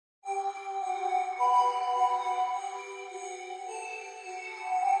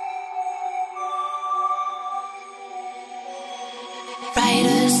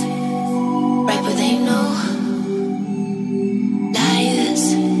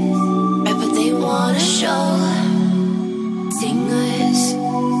show. Singers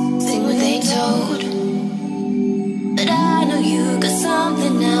sing what they told, but I know you got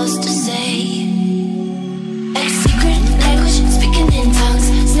something else to say. Secret language, speaking in tongues.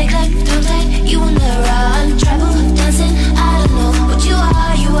 Snake like, tongue tight, you on the run. Tribal dancing, I don't know what you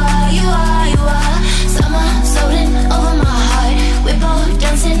are, you are, you are, you are. Summer floating over my heart. We're both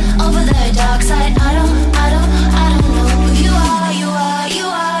dancing over the dark side. I don't know who you are, you are, you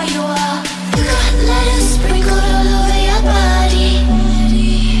are, you are. You got letters sprinkled all over your body.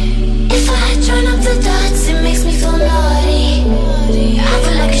 If I join up the dots, it makes me feel naughty. I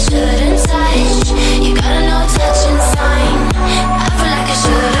feel like I shouldn't touch. You got a no touching sign. I feel like I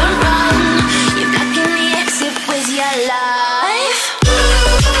shouldn't run. You're blocking the exit with your life.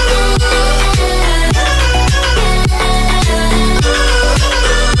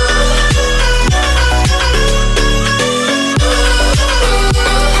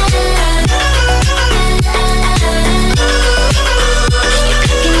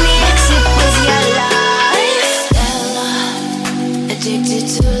 Addicted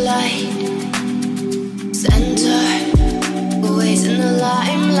to light, center, always in the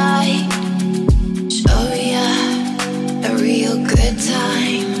limelight. Show ya a real good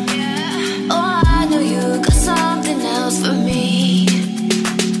time. Oh, I know you got something else for me.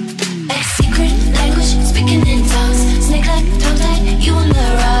 Like secret language, speaking in tongues. Snake like, tongue tight, you on the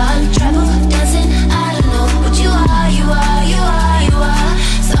run. Tribal dancing, I don't know what you are, you are, you are, you are.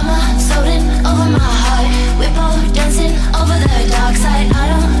 Summer floating over my heart. We're both dancing over the dark side. I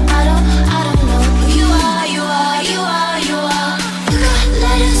don't know who you are, you are, you are, you are. You got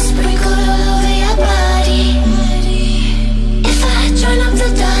letters sprinkled all over your body. If I join up the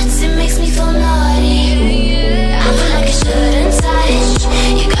dots, it makes me feel naughty. I feel like I shouldn't touch.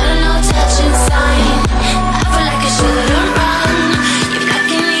 You got a no touching sign. I feel like I shouldn't run. You're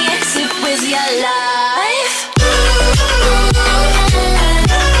blocking the exit with your life.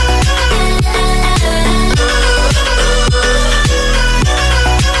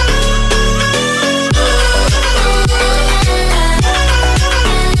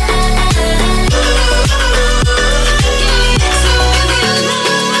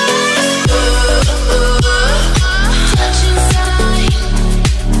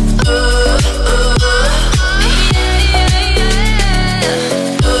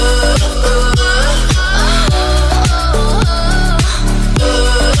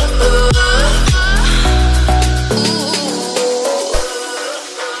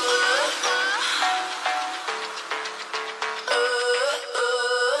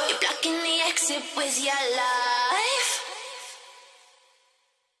 You're blocking the exit with your life.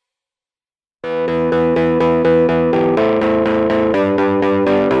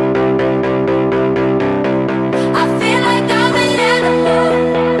 I feel like I'm an animal,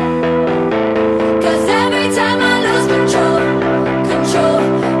 'cause every time I lose control,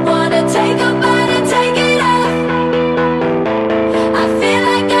 wanna take a bite and take it off. I feel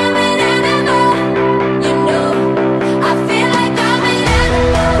like I'm an animal, you know. I feel like I'm an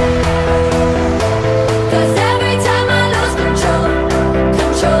animal, 'cause every time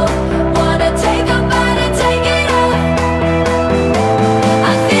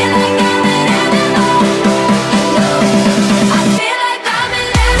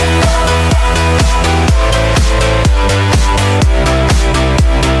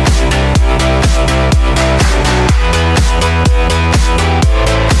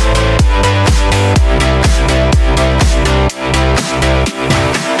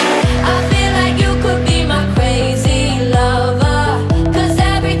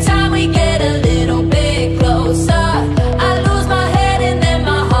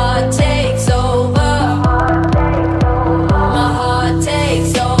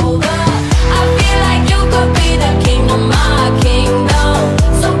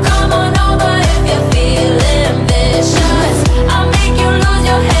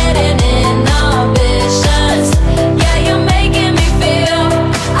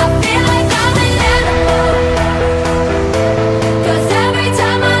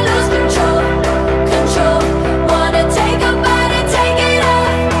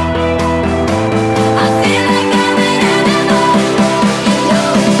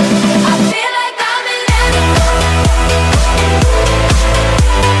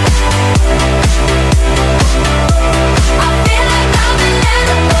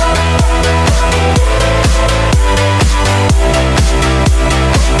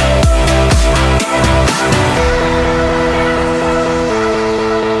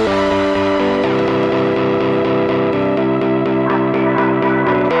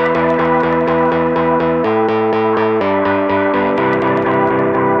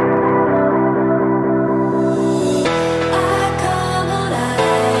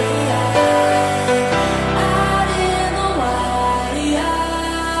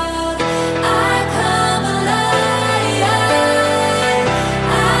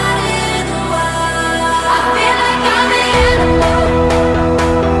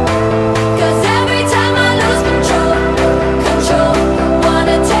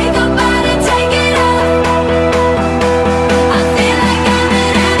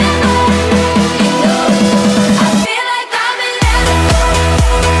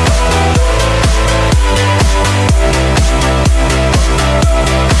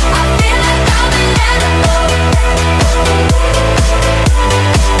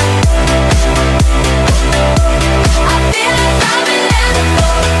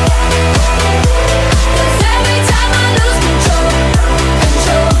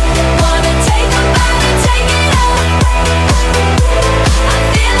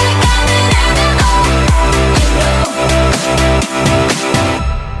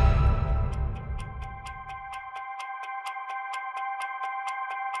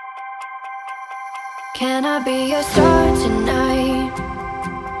I be your star tonight?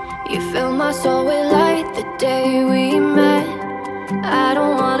 You fill my soul with light the day we met. I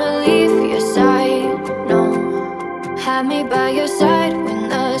don't wanna leave your side, no. Have me by your side when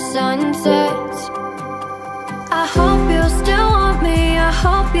the sun sets. I hope you'll still want me, I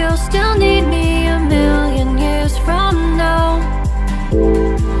hope you'll still need me a million years from now.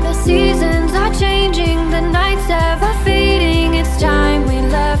 The seasons are changing, the nights ever fading. It's time we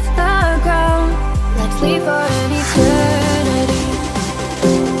left the ground. Let's leave for an eternity.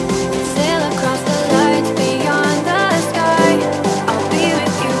 Sail across the lights beyond the sky. I'll be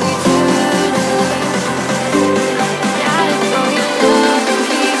with you eternally. Got it for your love that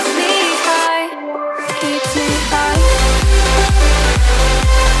keeps me high, keeps me high.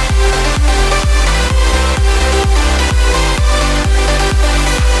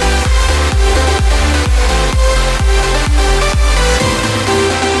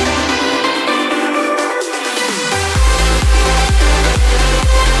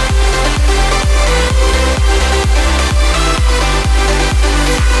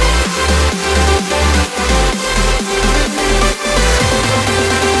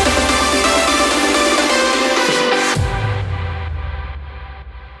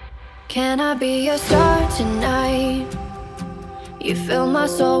 Can I be your star tonight? You fill my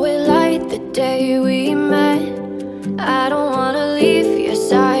soul with light the day we met. I don't wanna leave your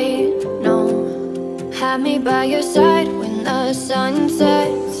side, no. Have me by your side when the sun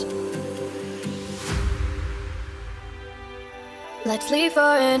sets. Let's leave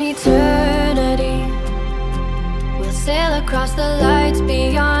for an eternity. We'll sail across the lights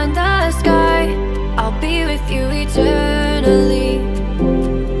beyond the sky. I'll be with you eternally.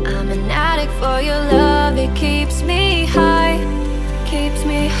 I'm an addict for your love, it keeps me high, keeps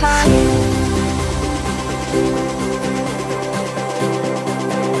me high.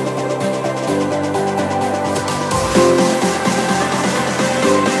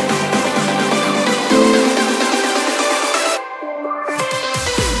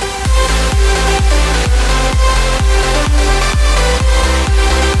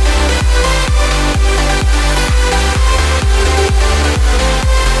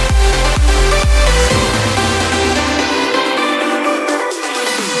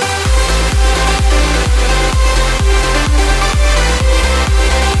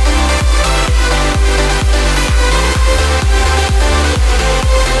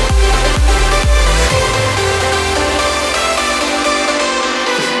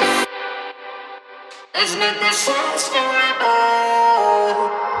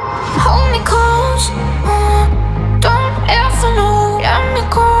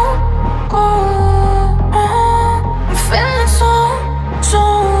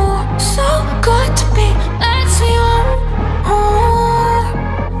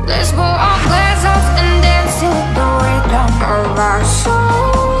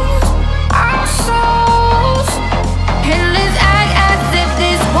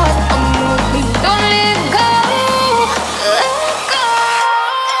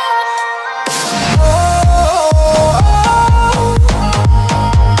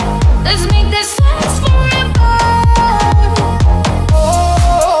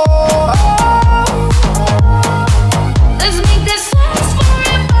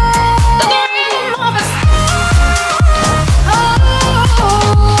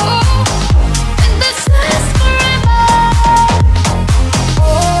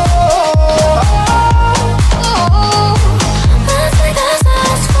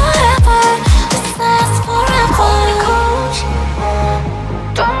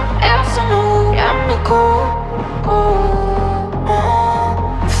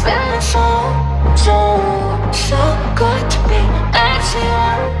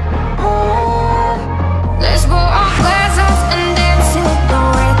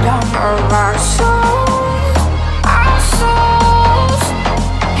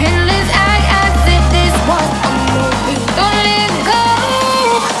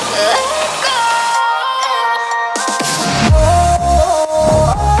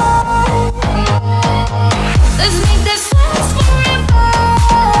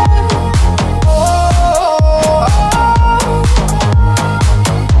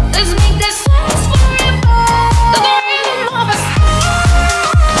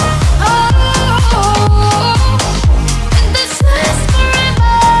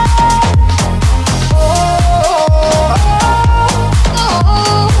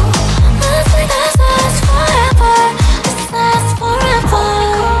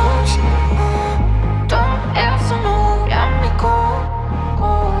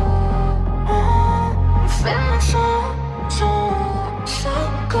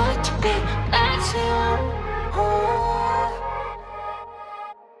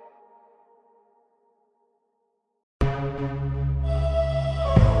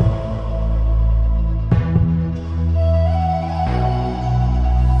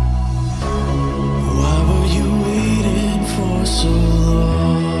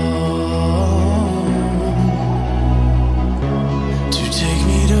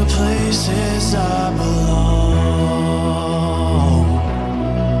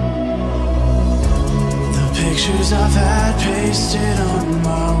 pictures I've had pasted on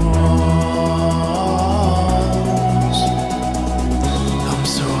my walls. I'm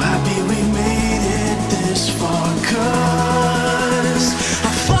so happy we made it this far, 'cause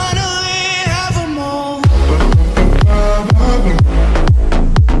I finally have them all.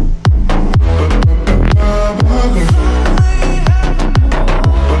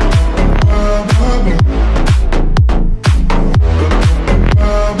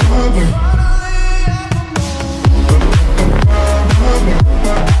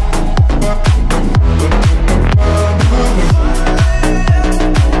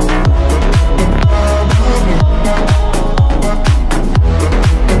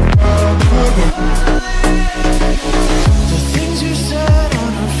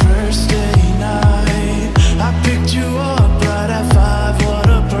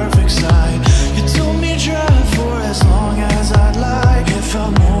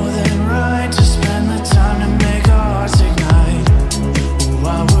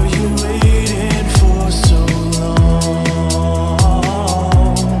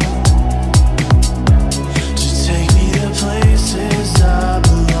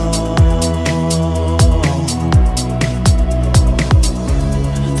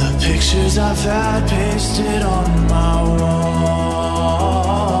 I've had pasted on my walls.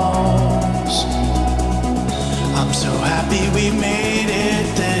 I'm so happy we made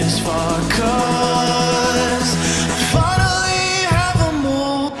it this far, 'cause I finally have them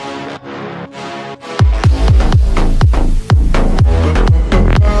all.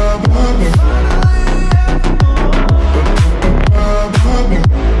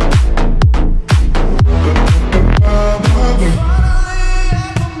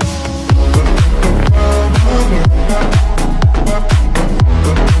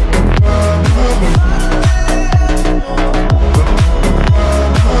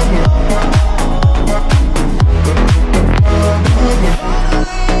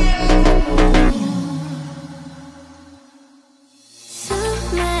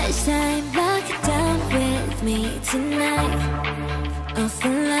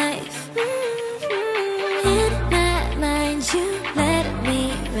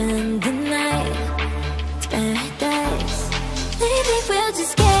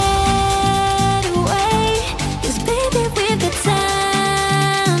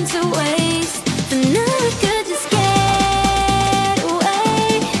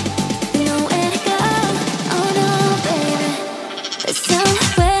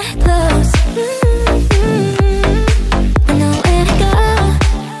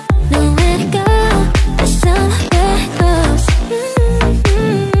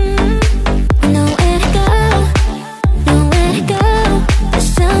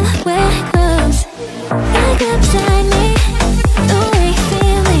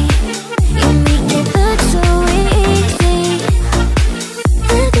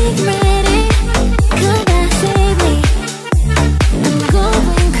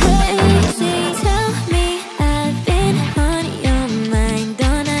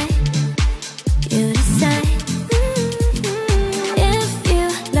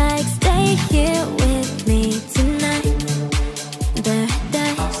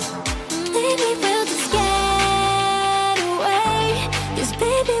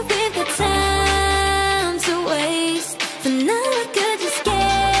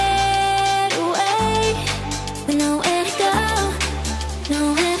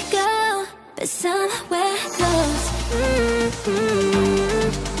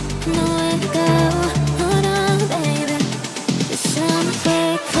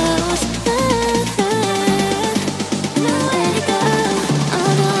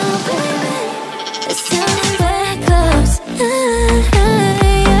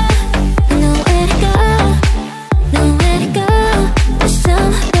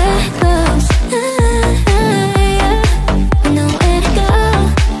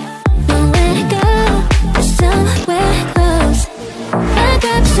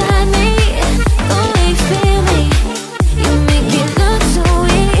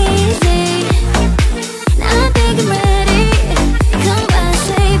 Easy.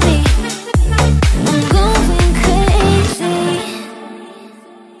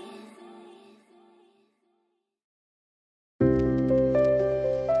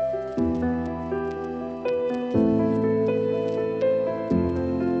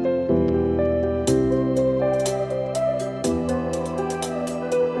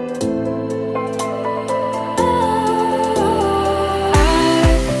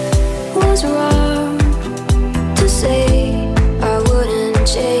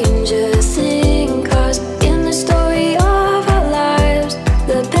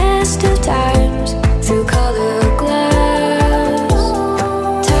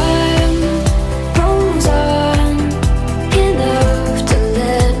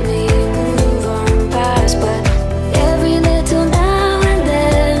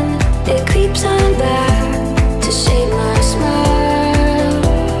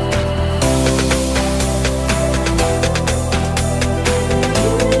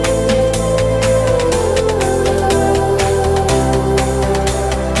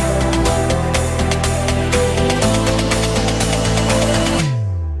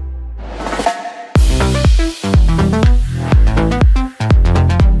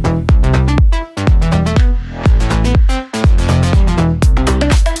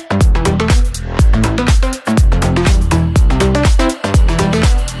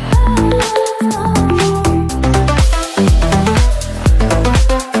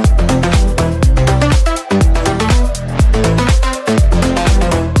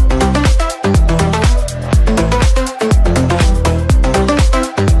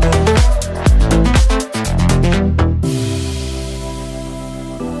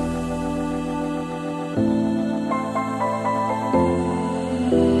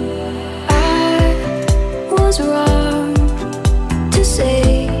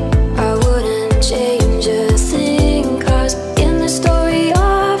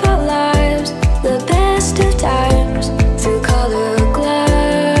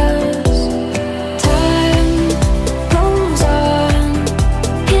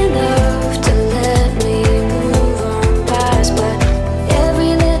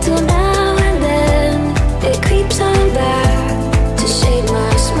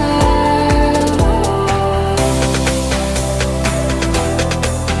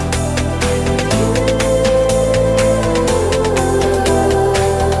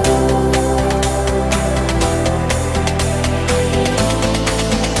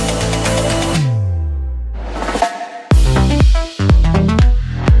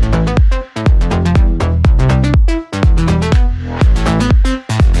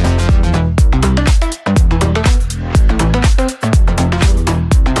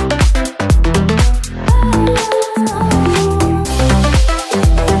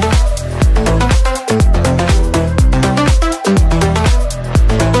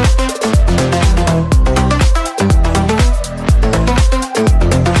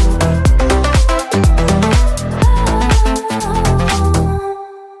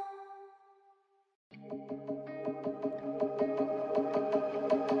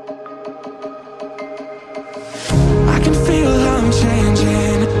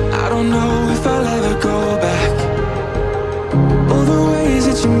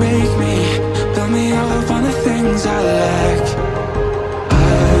 you make me, build me up on the things I lack.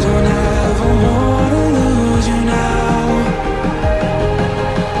 I don't ever wanna lose you now,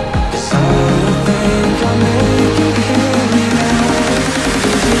 'cause I don't think I'll make it here now,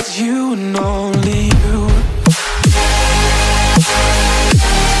 'cause it's you and only you.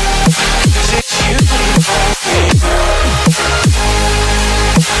 'Cause it's you and only you.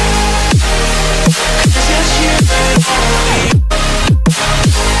 'Cause it's you and only you.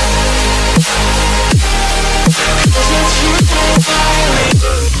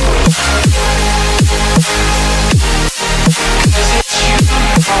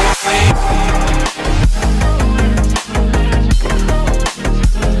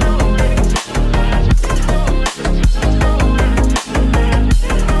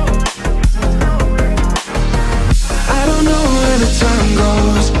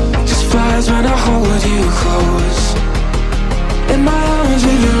 When I hold you close in my arms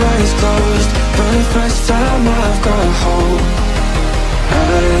with your eyes closed, for the first time I've got hope. I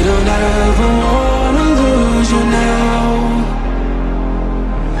don't ever wanna lose you now.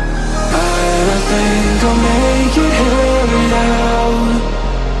 I don't think I'll make it here now.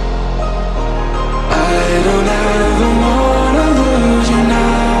 I don't ever wanna lose you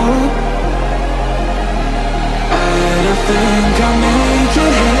now. I don't think I'll make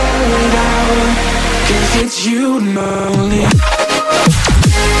it here now, 'cause it's you and only.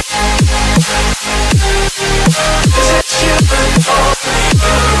 'Cause it's you and only.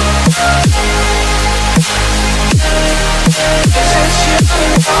 'Cause it's you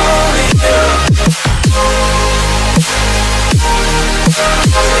and only.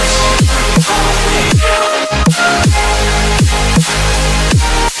 'Cause it's you and only.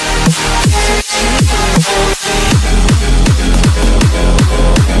 'Cause it's you and only.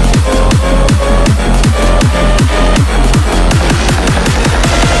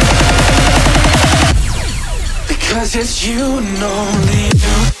 Because it's you and only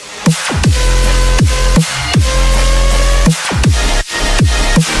you.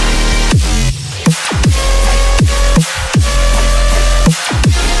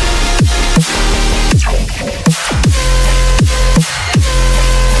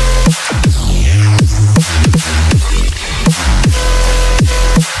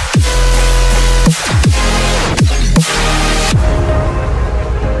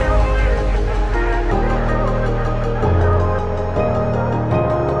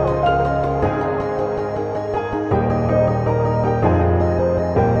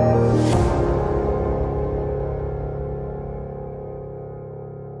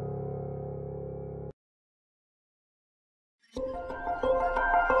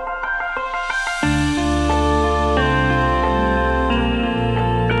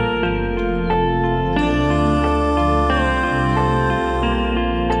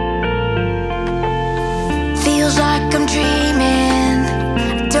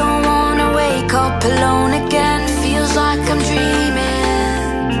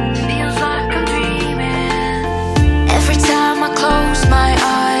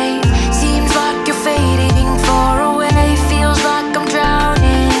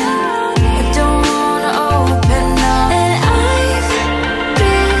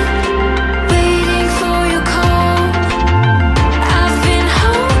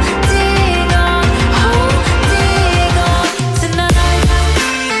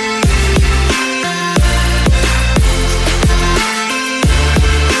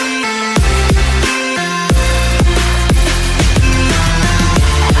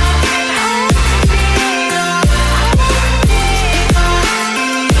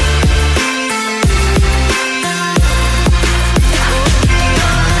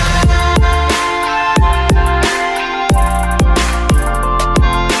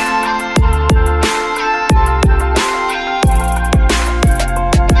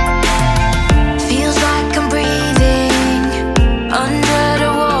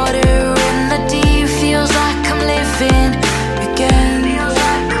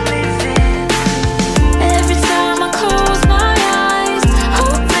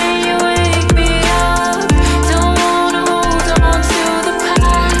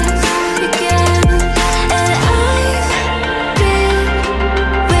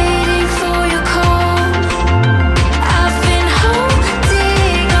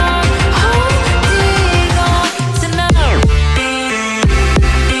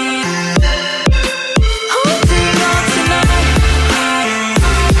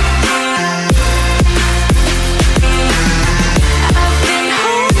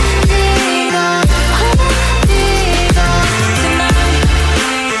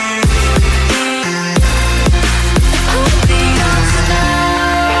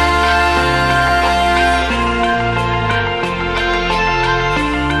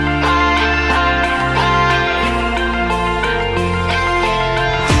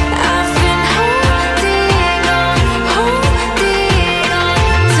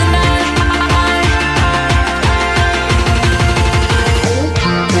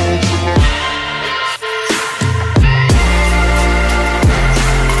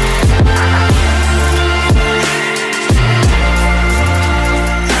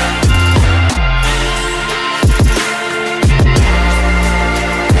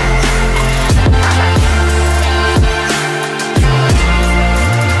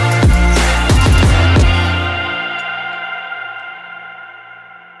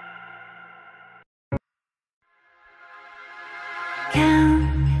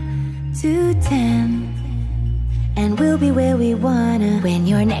 to 10, and we'll be where we wanna. When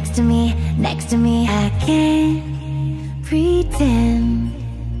you're next to me, I can't pretend.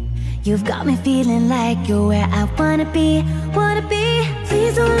 You've got me feeling like you're where I wanna be.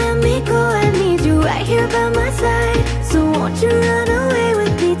 Please don't let me go, I need you right here by my side. So won't you run away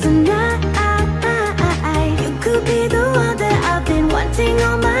with me tonight? You could be the one that I've been wanting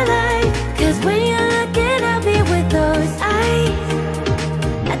all my life. Cause when you're looking at me with those eyes,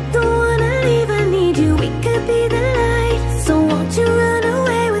 I don't wanna leave, I need you, we could be the light. So won't you run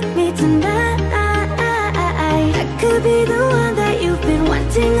away with me tonight? I could be the one that you've been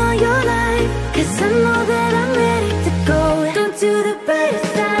wanting all your life. Cause I know that I'm ready to go. Don't do the bright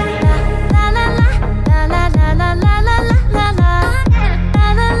side. La la la la la la la la la la la la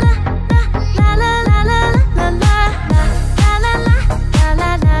la la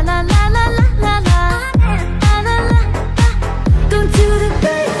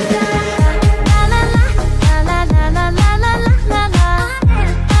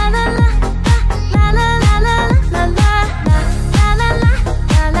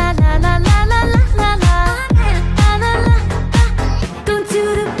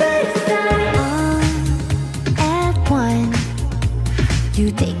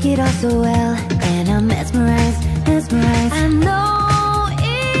so well, and I'm mesmerized. I know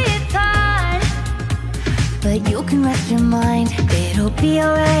it's hard, but you can rest your mind. It'll be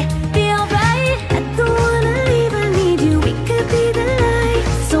alright, I don't wanna leave, I need you, we could be the light.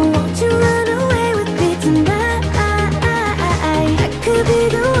 So won't you run away with me tonight? I could be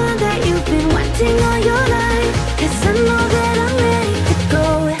the one that you've been wanting all your life. Cause I know that I'm ready to go.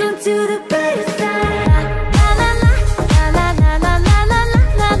 Don't do the brighter side.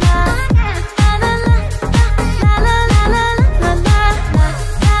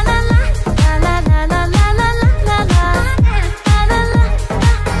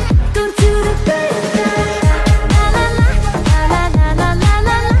 Don't do the brighter side.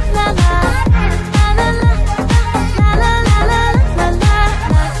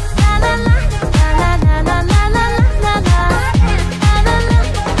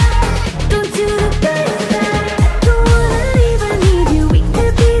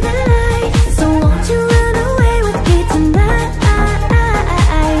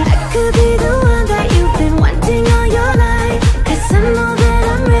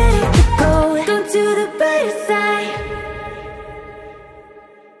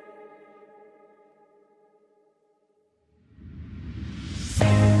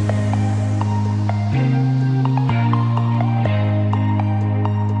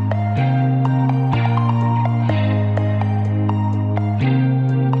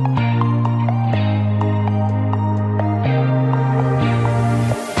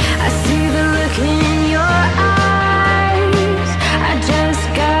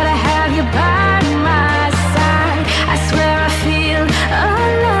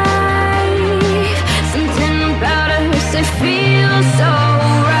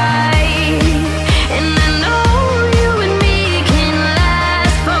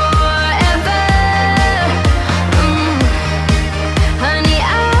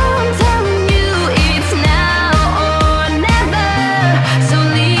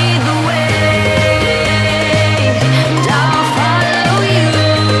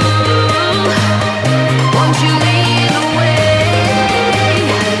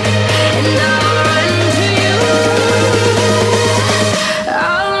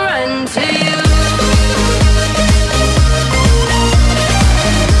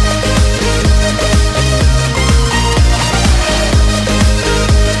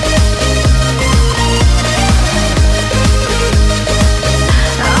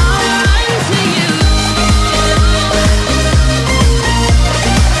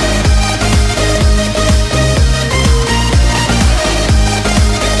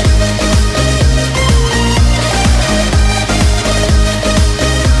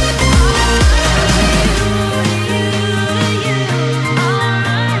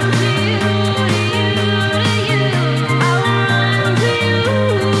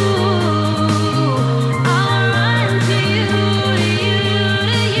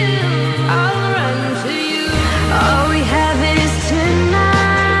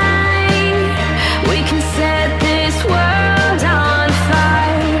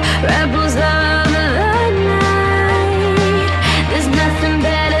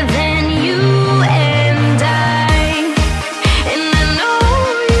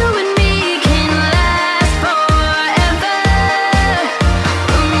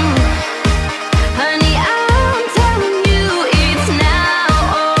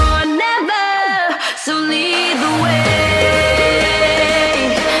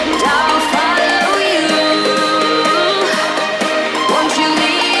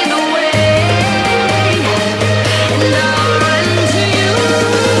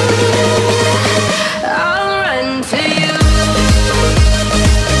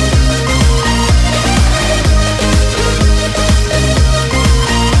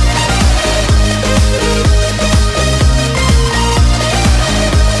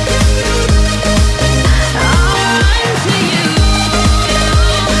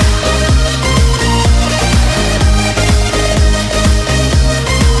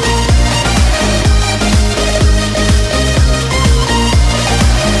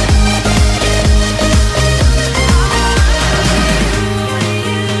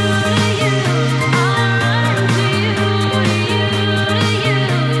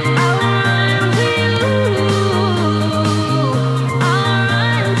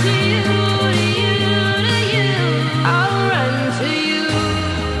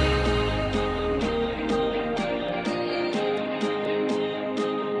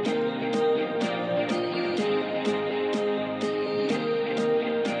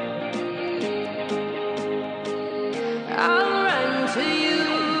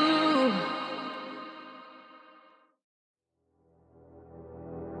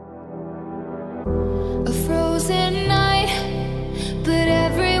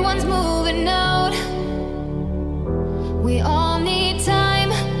 everyone's moving out. We all need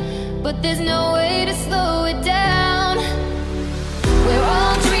time, but there's no way to slow it down. We're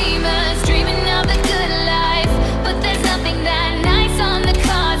all dreamers, dreaming of the good life, but there's nothing that nice on the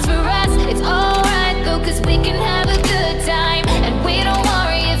cards for us. It's alright though, cause we can have a good time, and we don't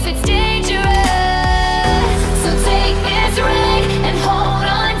worry if it's dangerous. So take this ride and hold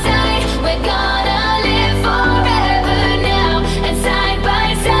on tight. We're gonna live forever now, and side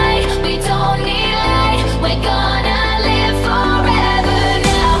by side, we don't need light. We're gonna live forever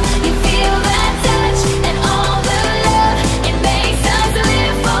now. You feel that touch and all the love, it makes us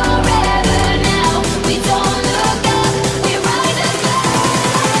live forever now. We don't look up, we rise above.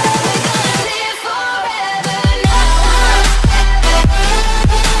 We're gonna live forever now.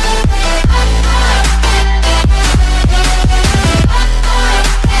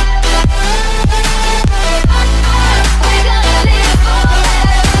 We're gonna live forever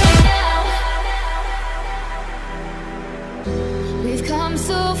now. We've come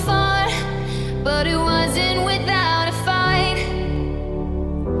so far, but it wasn't without a fight.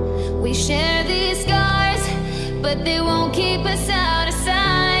 We share these scars, but they won't keep us out of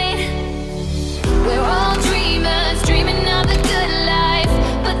sight. We're all dreamers, dreaming of the good life,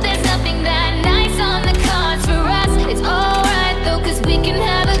 but there's nothing that nice on the cards for us. It's alright though, cause we can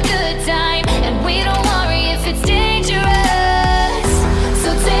have a good time, and we don't worry if it's dangerous. So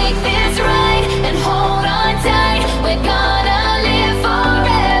take this ride and hold on tight. We're gonna live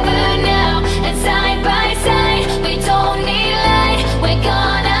forever now, and side by side, we don't need light. We're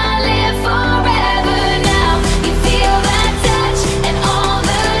gonna live forever now. You feel that touch and all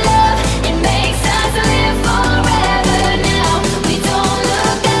the love, it makes us live forever now. We don't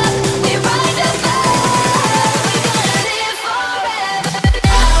look up, we rise above. We're gonna live forever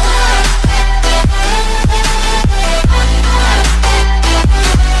now.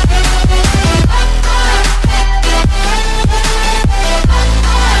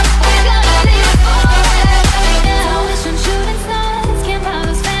 We're gonna live forever now. From shooting stars, can't buy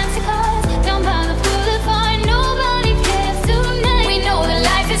those fancy cars, down by the boulevard, nobody cares tonight. We know that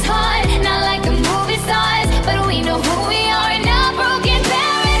life is hard, not like the movie stars, but we know who we are in our broken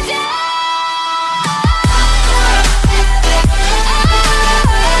paradise.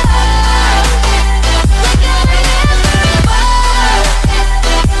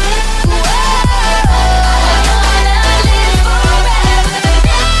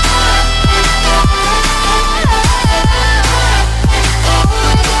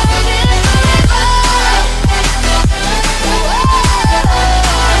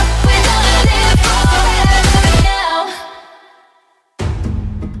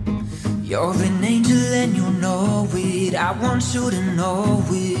 You're an angel and you know it. I want you to know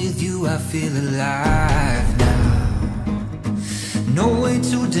with you I feel alive now. No way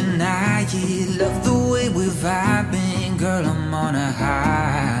to deny it. Love the way we're vibing, girl, I'm on a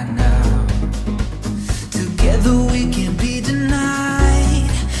high now. Together we can't be denied.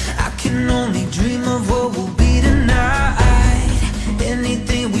 I can only dream of what will be tonight.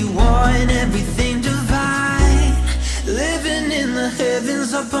 Anything we want, everything divine. Living in the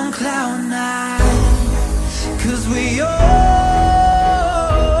heavens up on cloud nine. Cause we own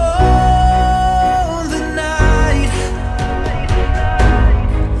the night.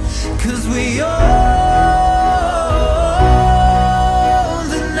 Cause we own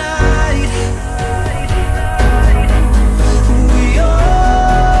the night.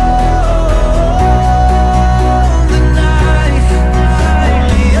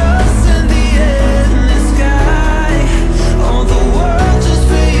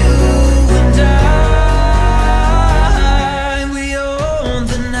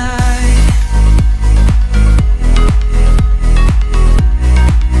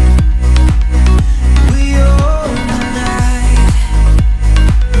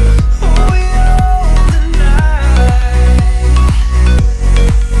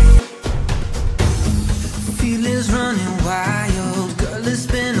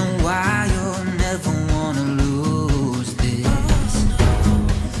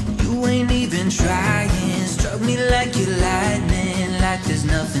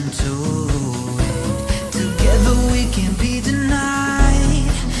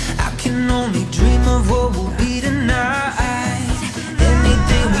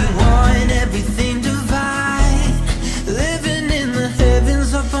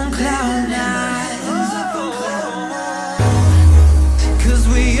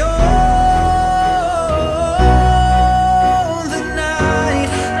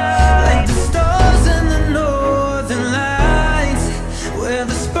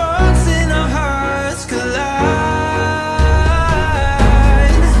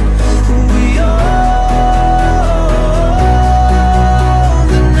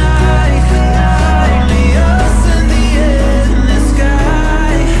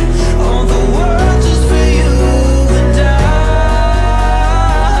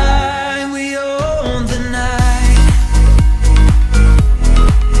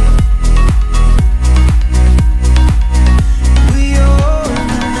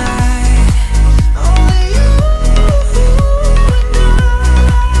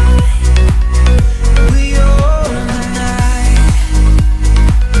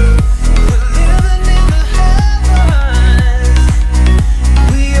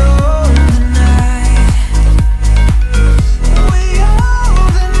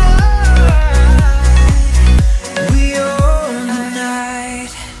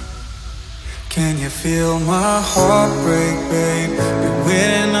 feel my heart break, babe? Been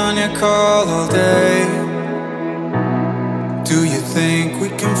waiting on your call all day. Do you think we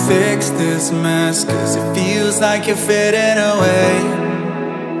can fix this mess? Cause it feels like you're fading away.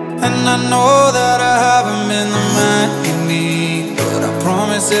 And I know that I haven't been the man you need, but I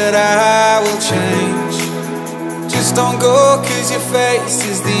promise that I will change. Just don't go, cause your face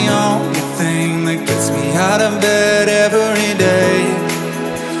is the only thing that gets me out of bed every day.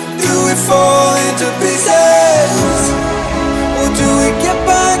 Do we fall into pieces, or do we get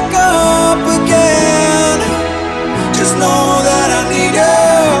back up again? Just know that I need you,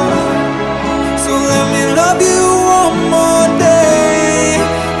 so let me love you one more day.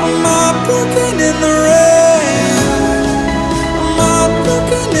 Am I broken in the rain? Am I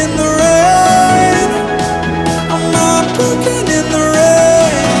broken in the rain? Am I broken in the rain?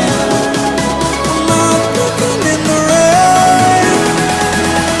 Am I broken in the rain?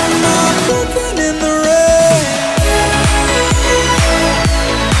 Am I broken in the rain?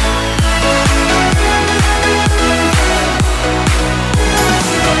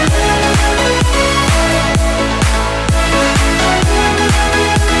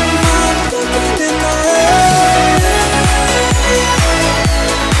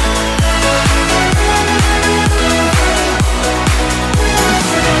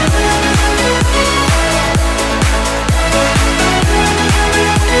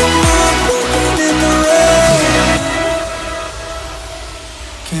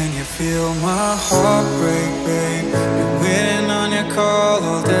 Feel my heart break, babe. Been waiting on your call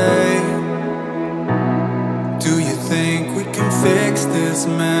all day. Do you think we can fix this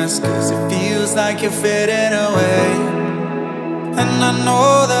mess? Cause it feels like you're fading away. And I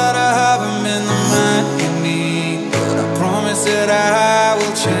know that I haven't been the man you need, but I promise that I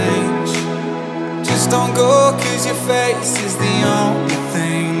will change. Just don't go, cause your face is the only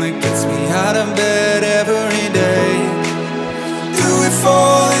thing that gets me out of bed every day. Do we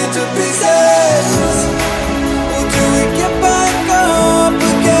fall into pieces, or do we get back up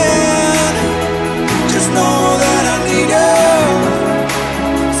again? Just know that I need you,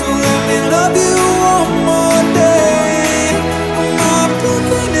 so let me love you one more day. Am I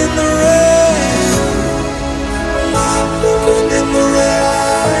broken in the rain? Am I broken in the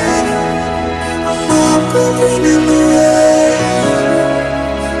rain? Am I broken in the rain?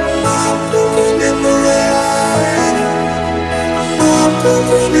 Am I broken in the rain?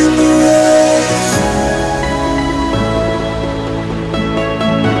 Broken in the rain. I'm broken in the rain.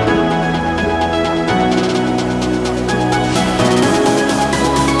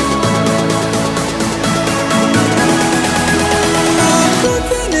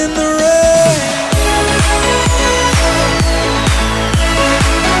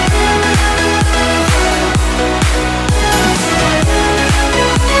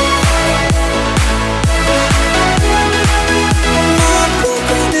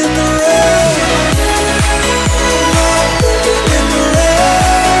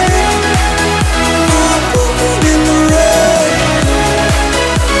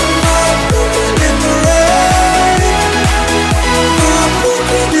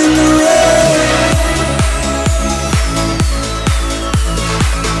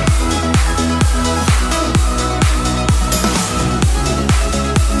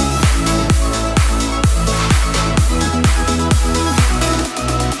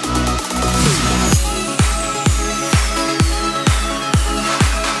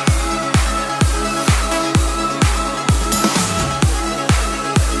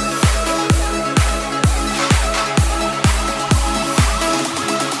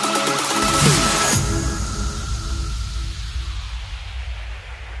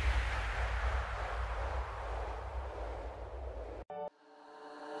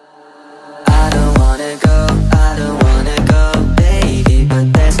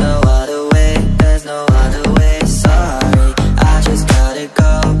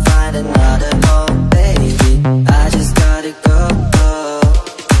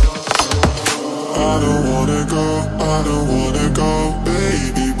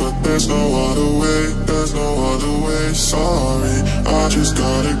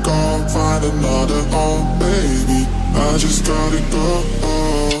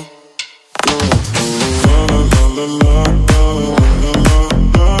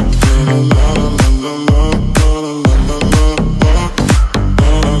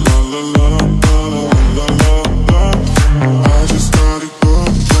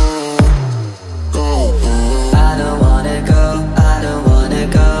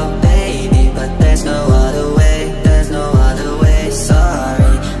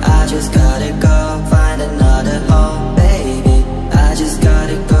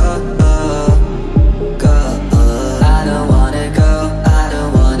 Go.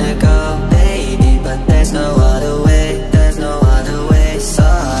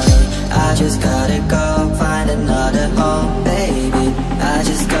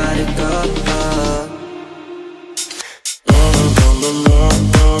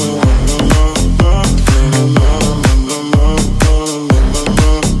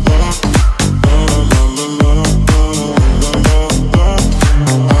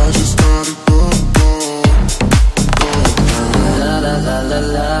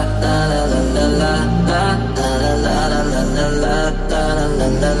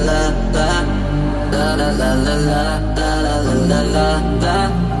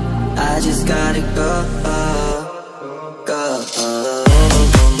 I just gotta go,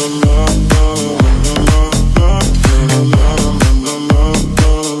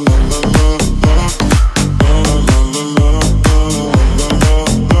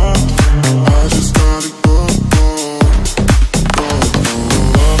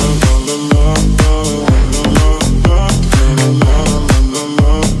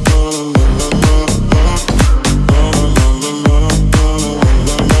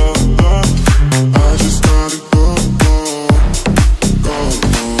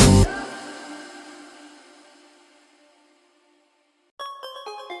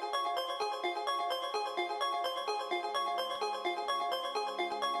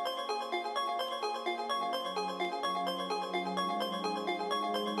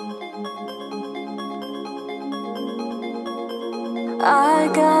 I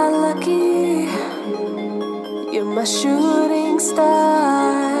got lucky, you're my shooting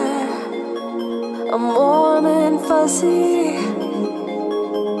star. I'm warm and fuzzy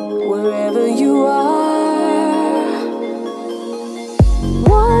wherever you are.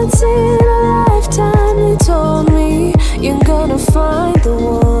 Once in a lifetime they told me you're gonna find the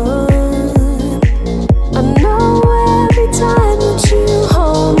one. I know every time that you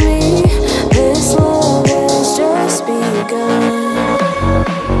hold me, this love has just begun.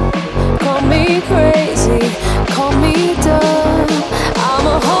 Call me crazy, call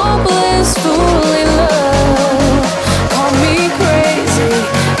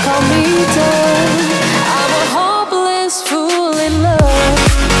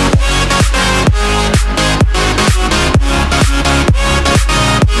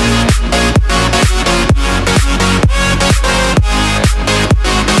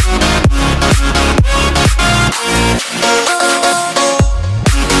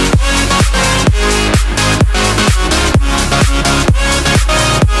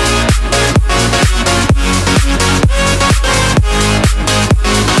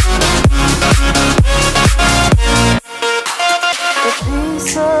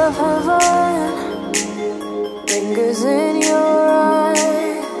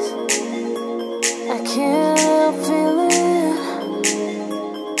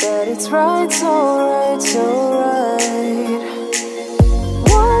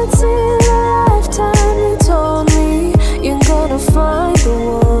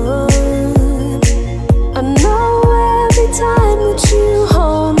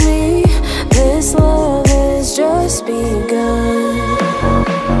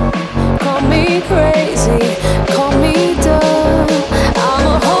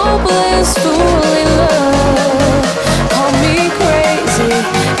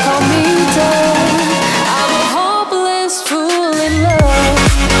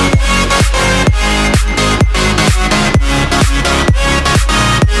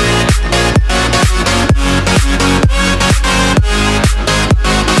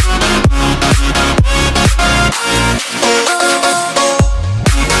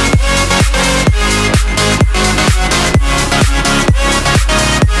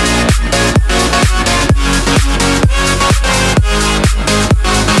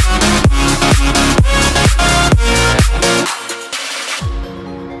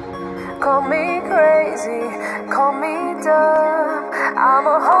me dumb, I'm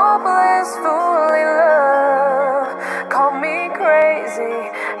a hopeless fool in love. Call me crazy,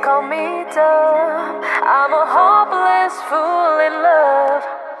 call me dumb, I'm a hopeless fool in love.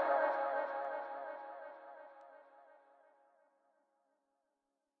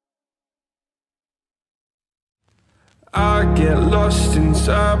 I get lost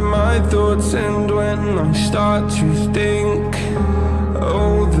inside my thoughts, and when I start to think,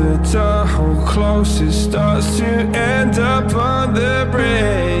 oh, the Tahoe close, it starts to end up on the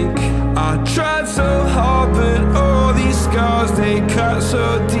brink. I tried so hard, but all these scars, they cut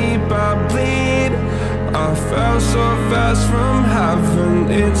so deep, I bleed. I fell so fast from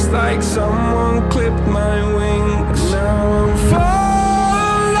heaven, it's like someone clipped my wings. Now I'm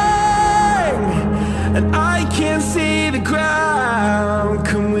falling, and I can't see the ground.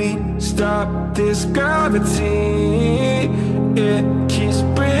 Can we stop this gravity? It keeps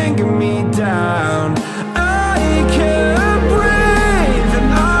bringing me down. I can't breathe,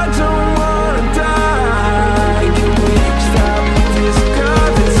 and I don't wanna die. Can we stop this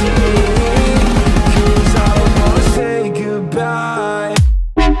gravity? 'Cause I don't wanna say goodbye.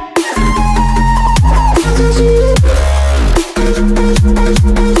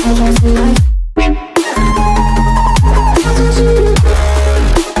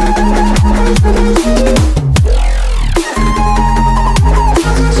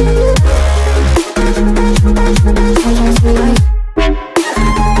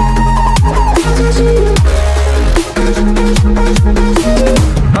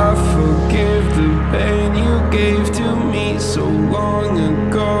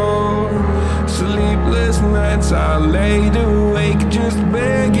 nights I laid awake just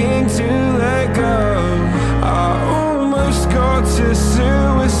begging to let go. I almost got to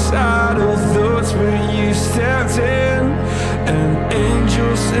suicidal thoughts, but you stepped in. An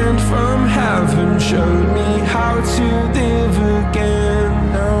angel sent from heaven showed me how to live again.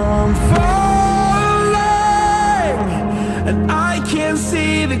 Now I'm falling and I can't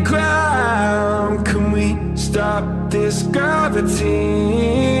see the ground. Can we stop this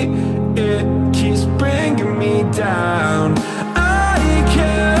gravity? It keeps bringing me down. I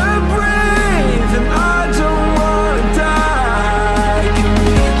can't breathe and I don't wanna die. Can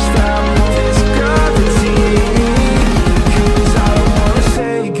we stop this gravity? 'Cause I don't wanna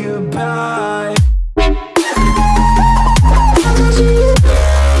say goodbye.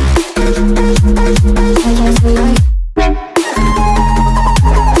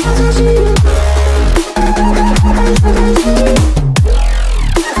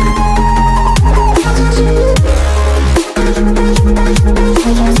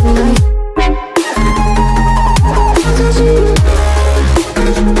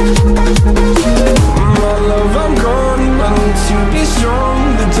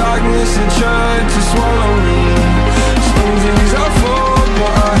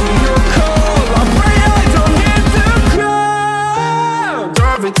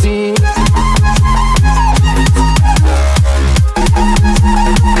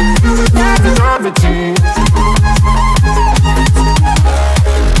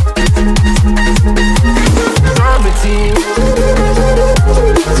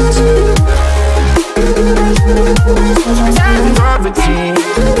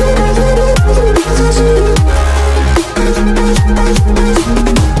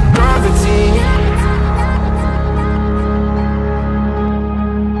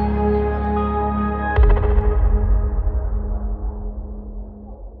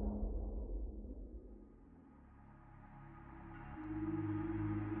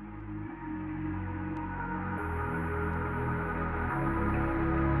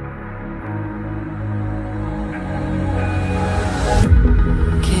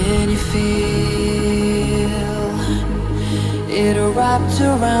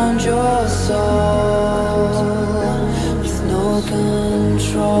 Around your soul with no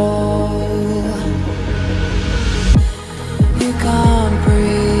control. You can't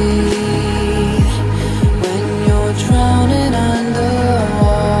breathe when you're drowning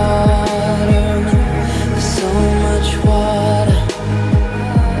underwater. There's so much water.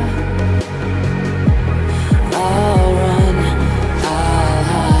 I'll run, I'll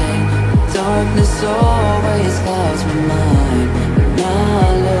hide. Darkness always clouds my mind. Now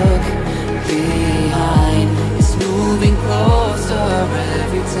look behind, it's moving closer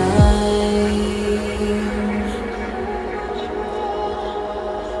every time.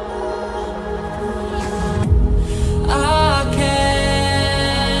 I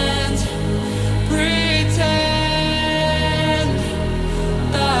can't pretend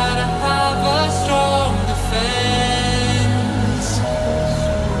that I have a strong defense.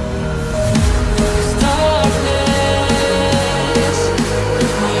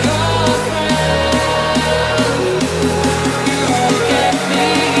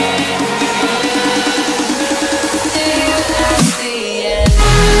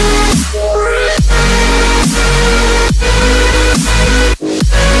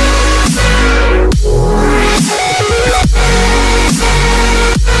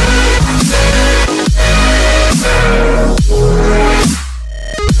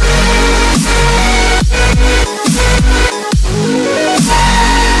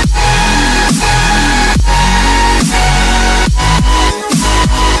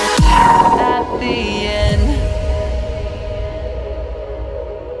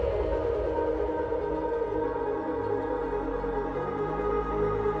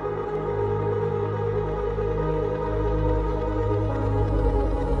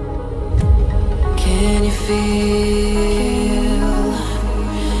 Feel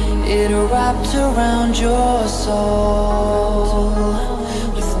it wrapped around your soul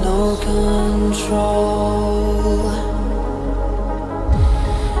with no control.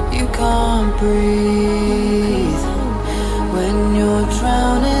 You can't breathe when you're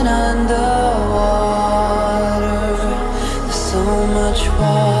drowning underwater. There's so much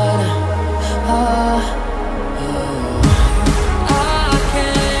water.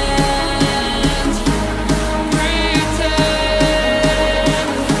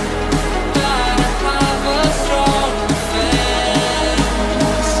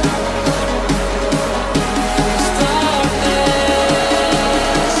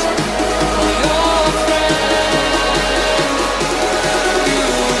 Friends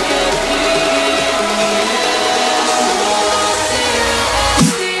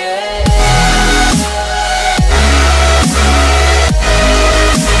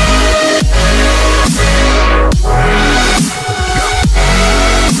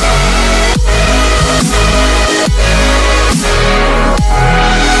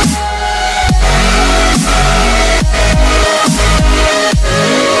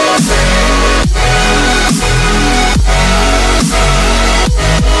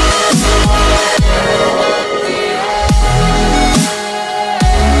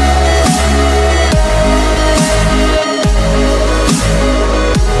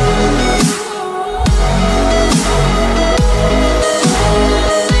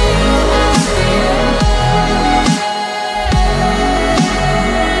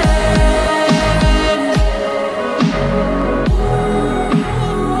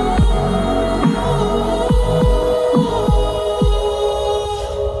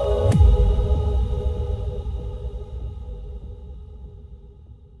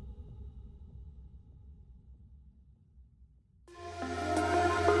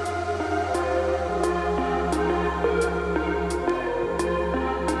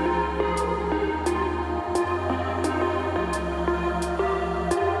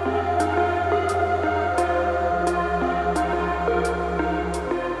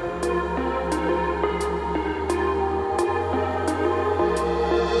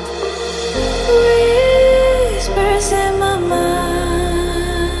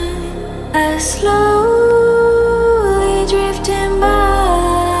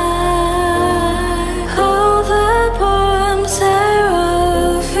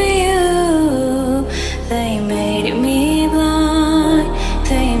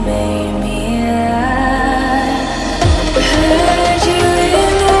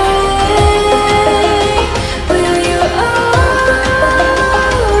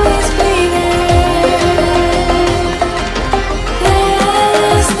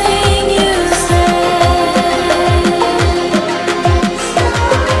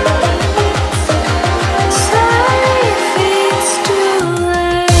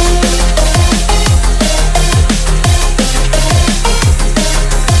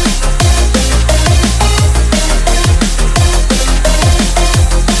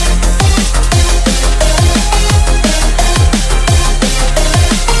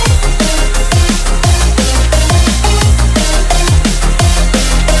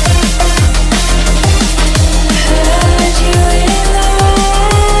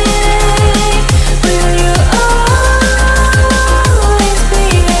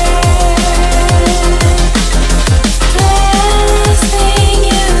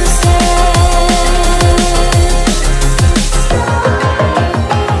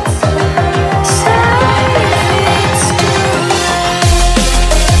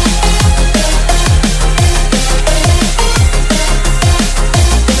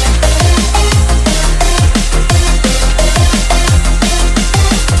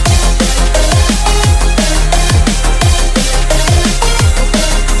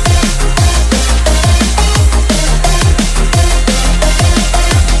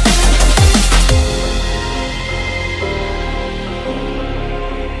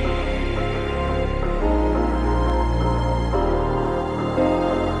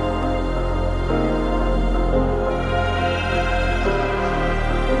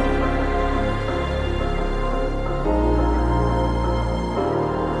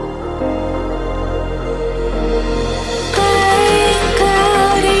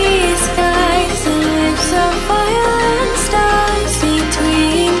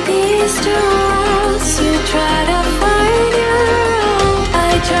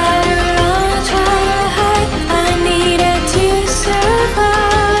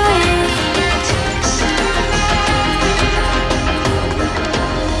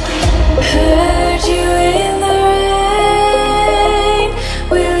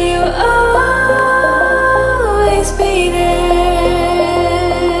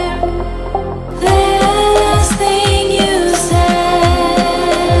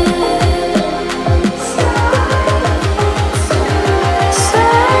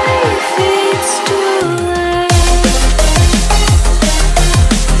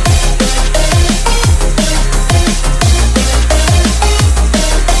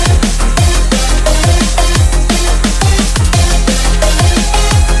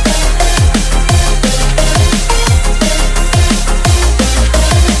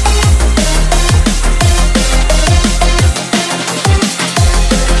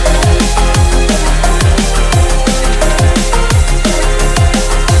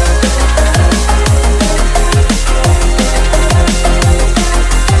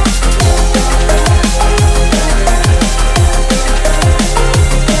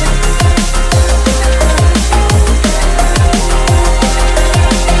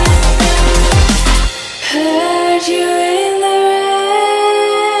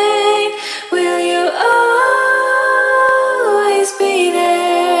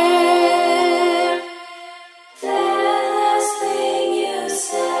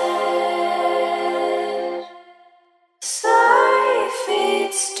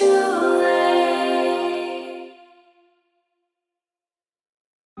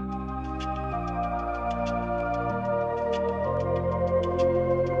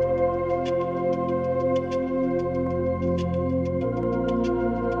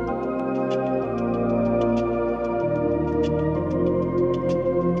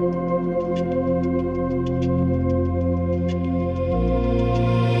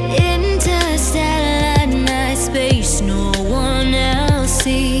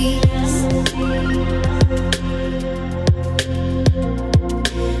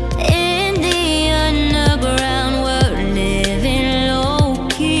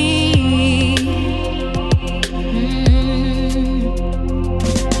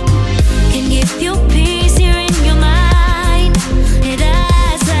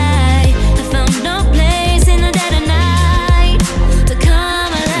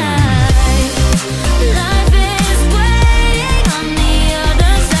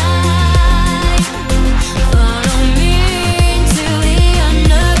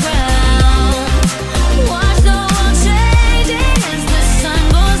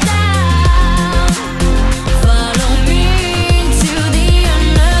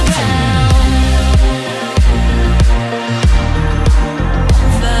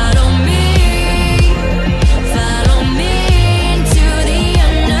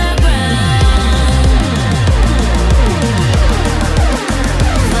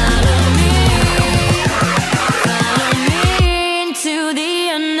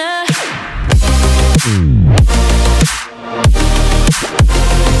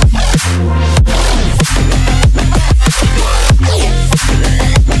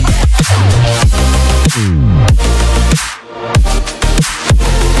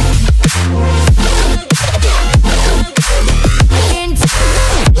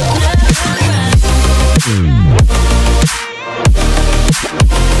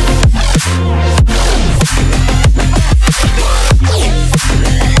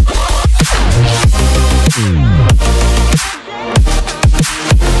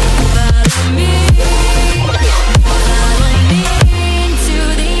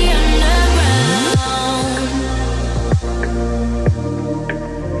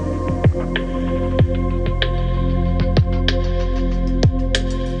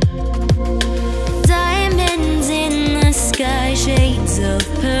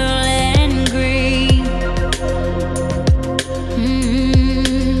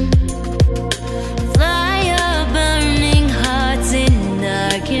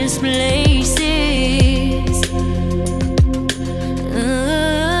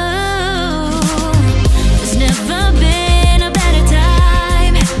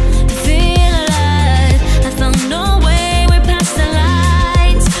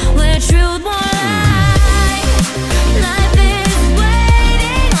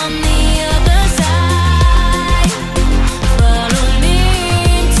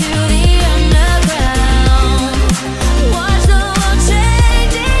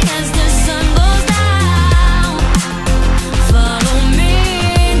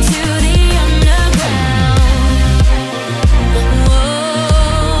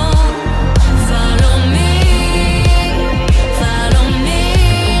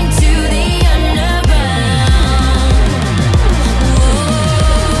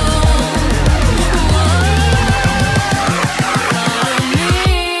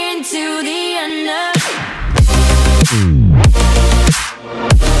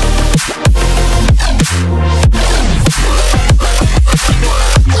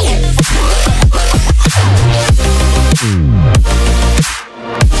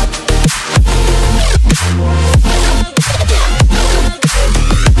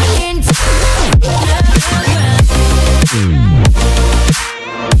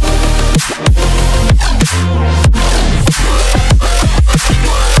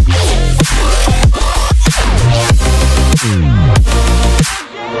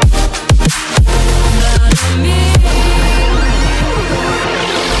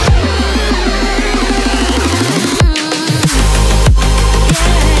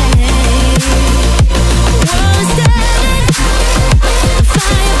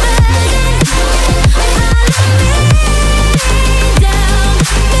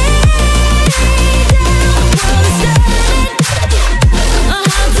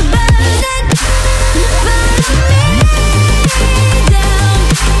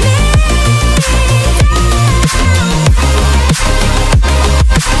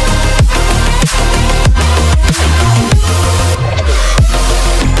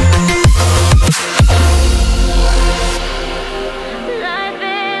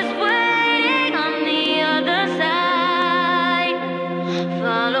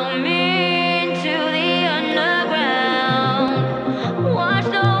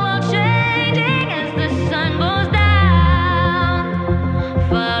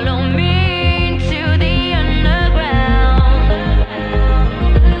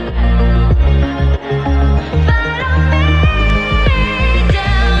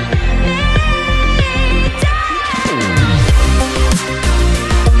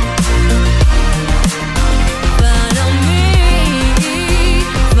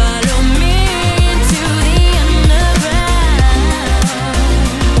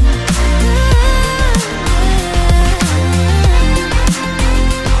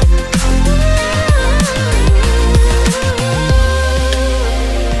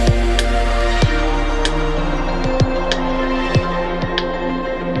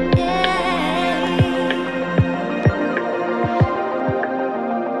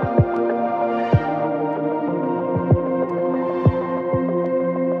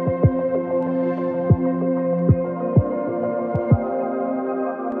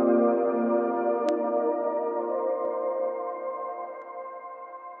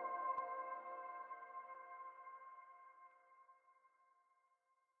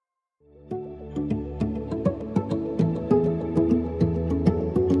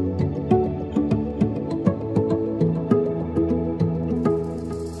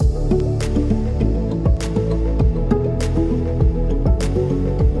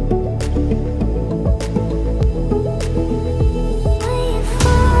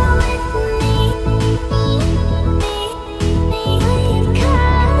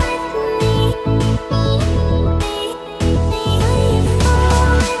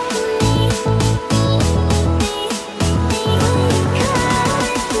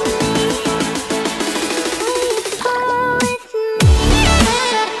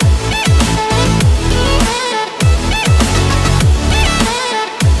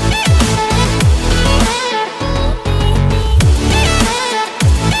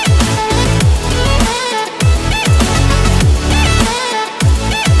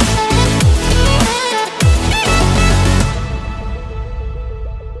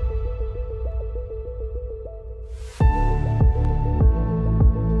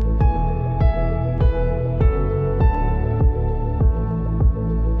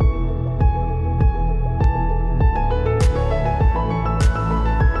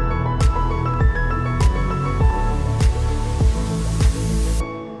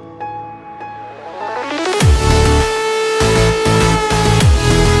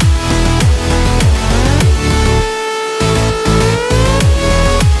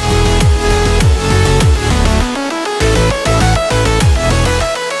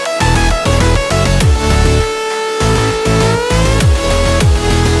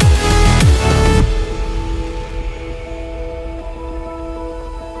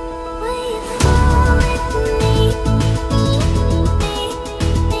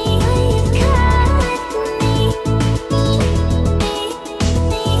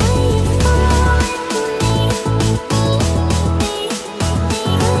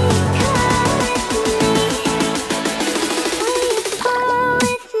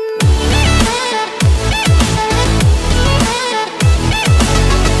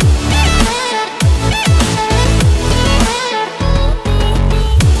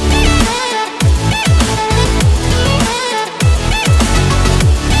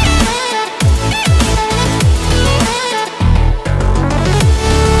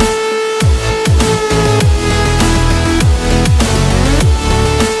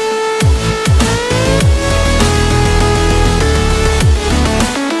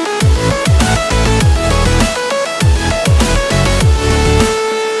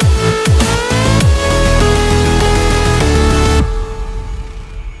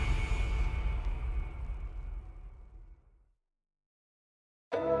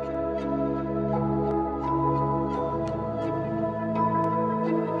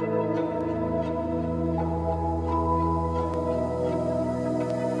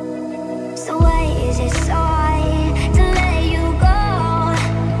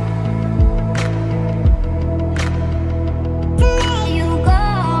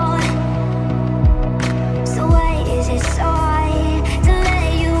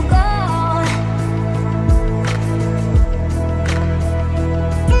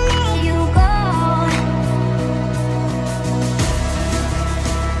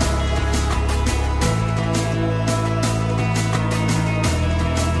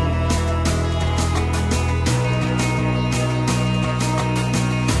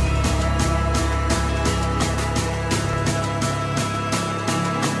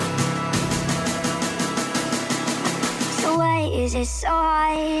so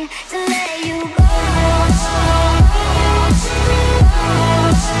high to let you go?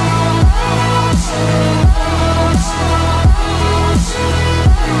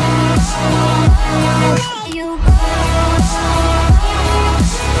 You go.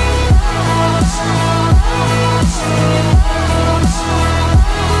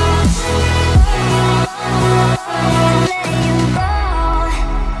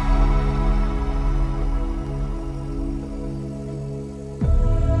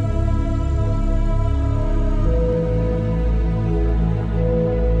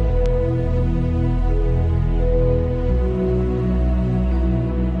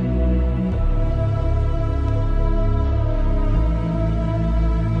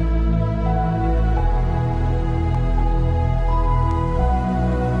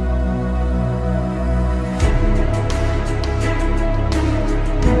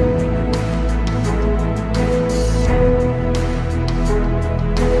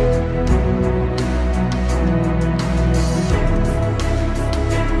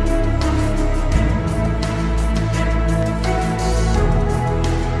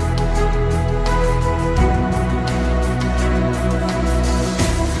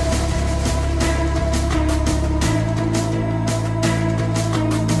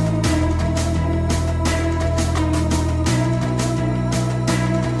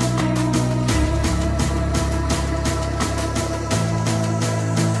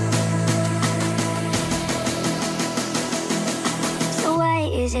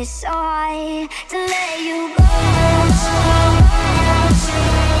 So high to let you go.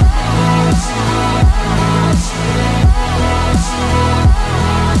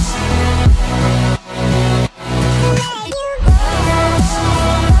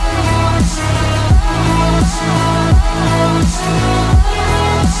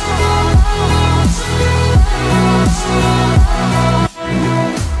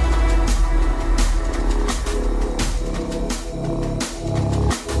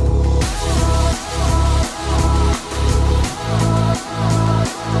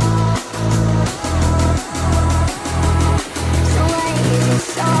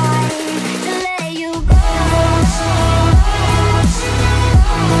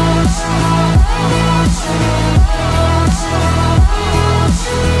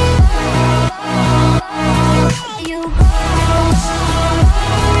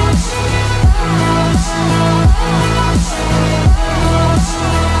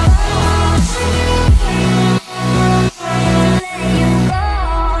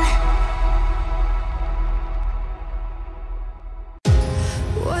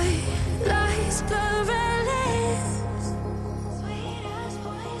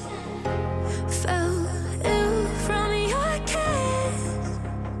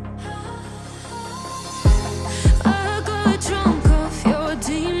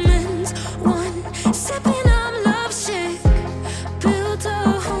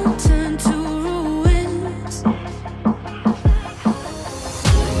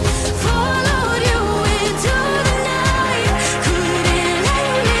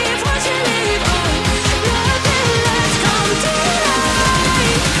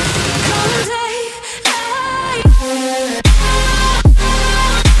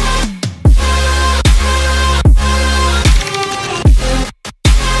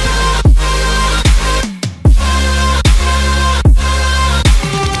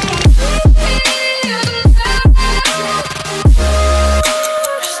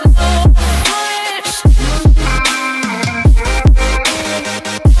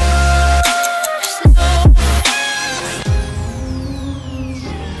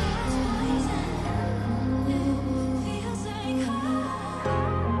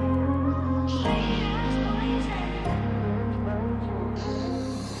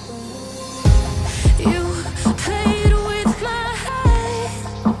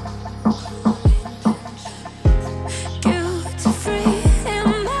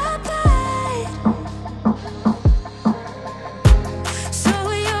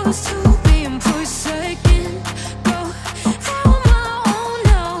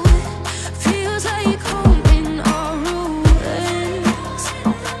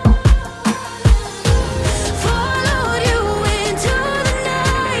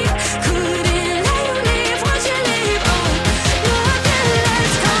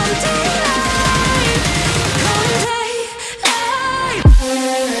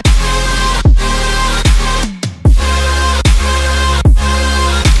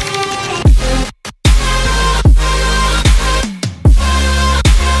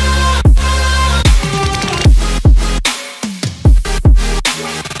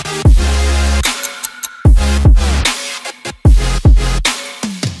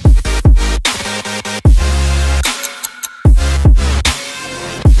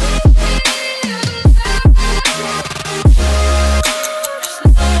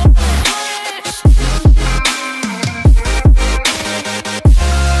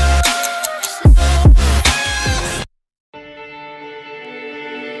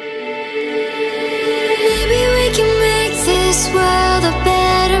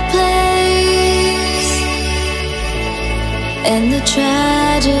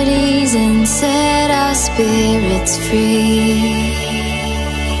 spirits free.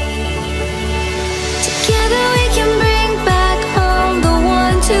 Together we can bring back home the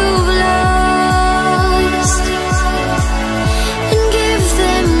ones who've lost, and give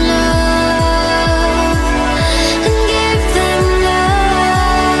them love, and give them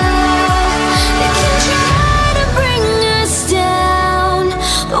love. They can try to bring us down,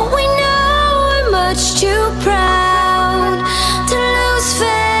 but we know we're much too proud to lose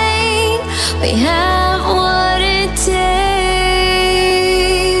faith. We have what it takes,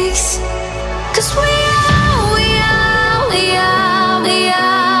 'cause we are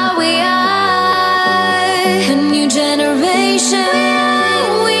a new generation. We are a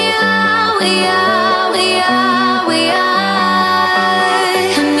new generation. We are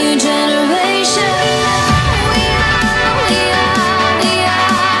a new generation.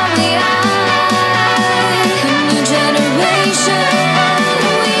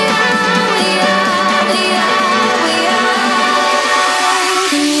 We are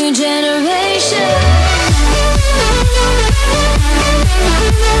a new generation.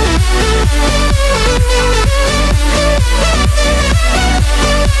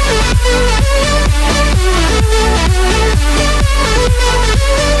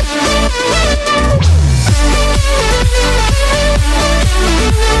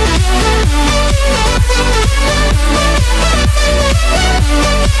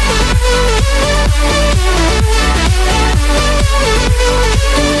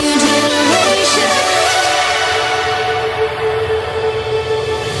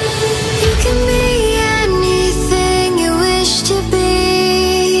 You can be anything you wish to be.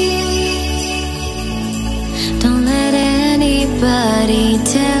 Don't let anybody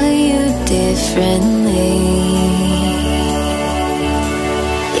tell you differently,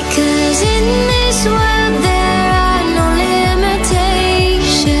 because in this world there are no limitations.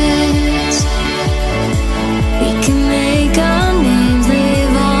 We can make our names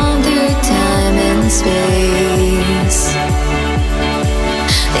live on through time and space.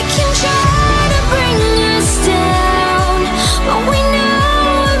 They can try to bring us down, but we know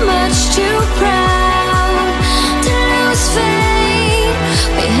we're much too proud to lose faith.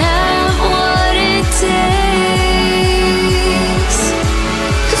 We have what it takes,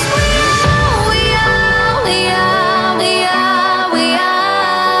 'cause we are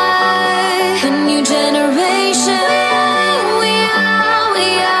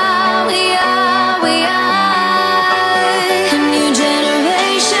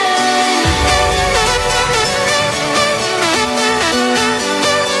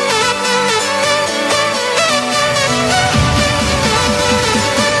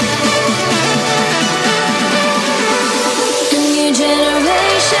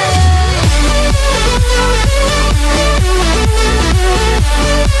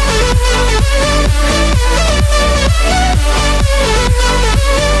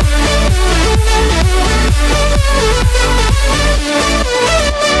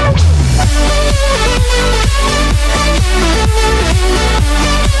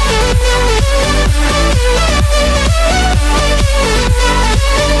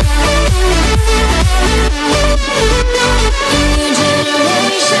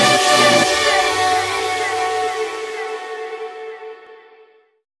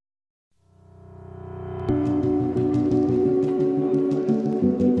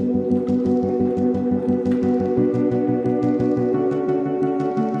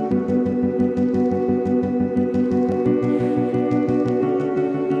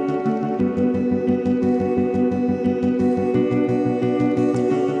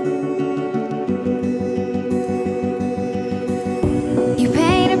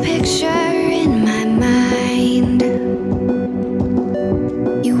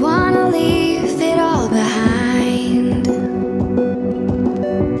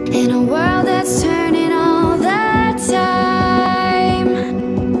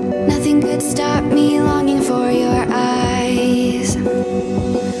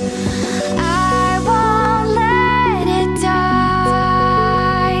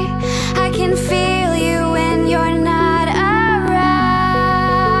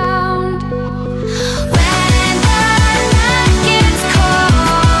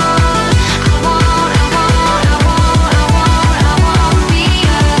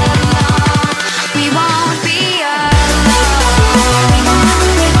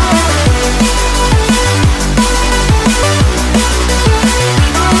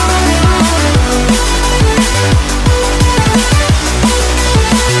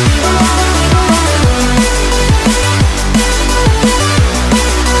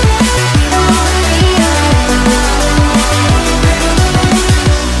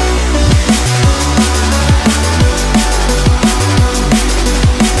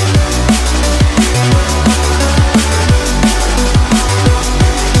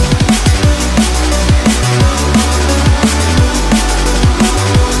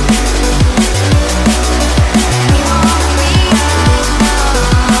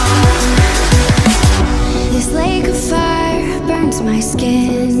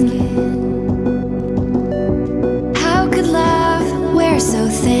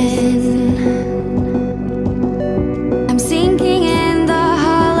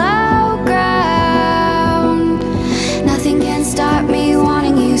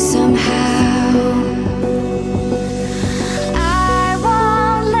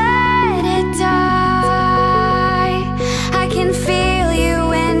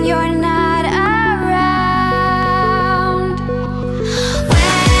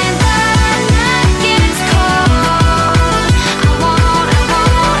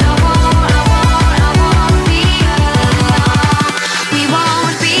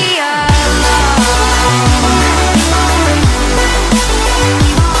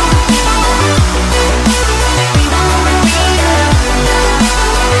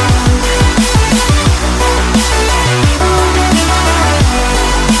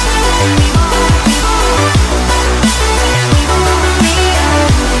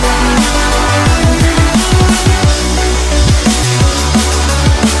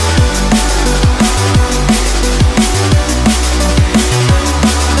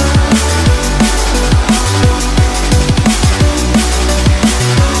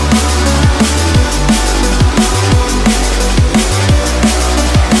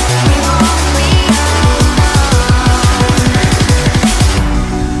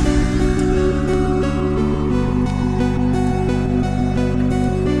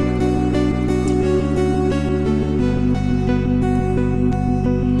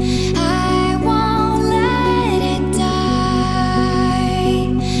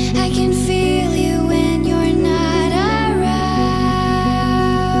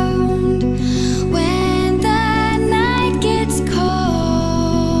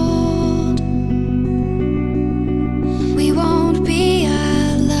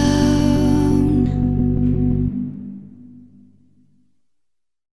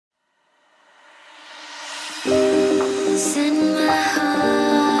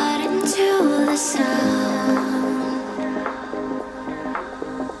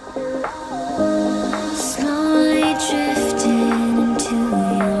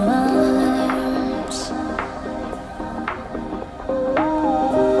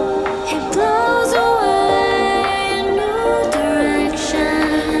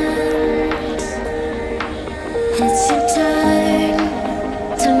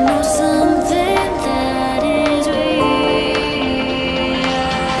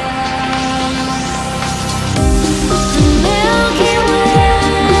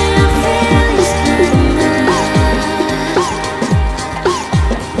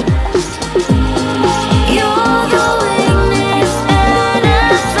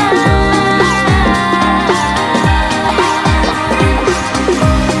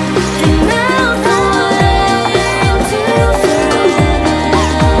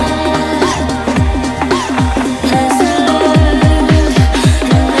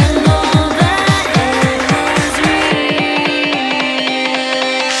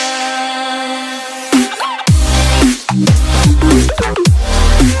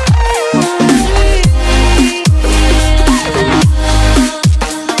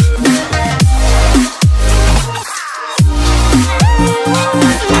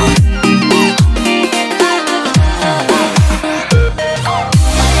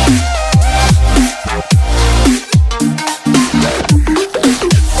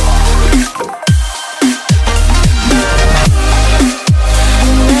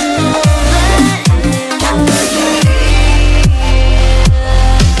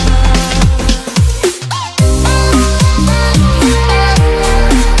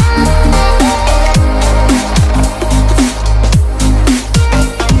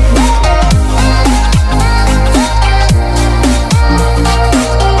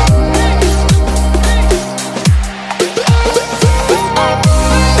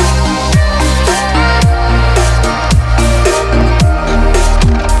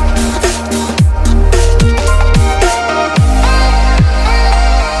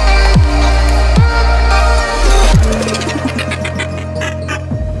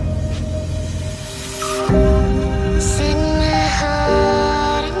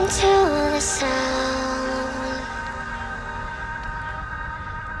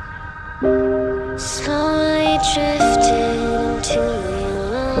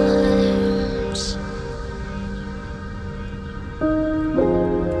arms.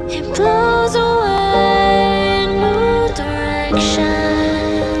 It blows away new directions.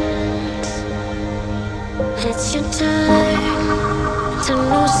 It's your time to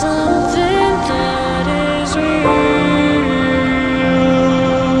know something that is real.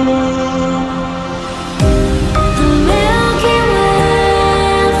 The Milky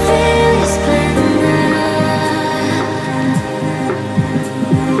Way feels splendid.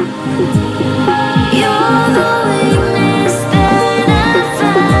 You're the weakness that I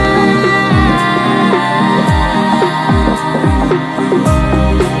find.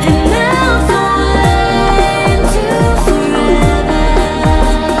 It melts away into forever.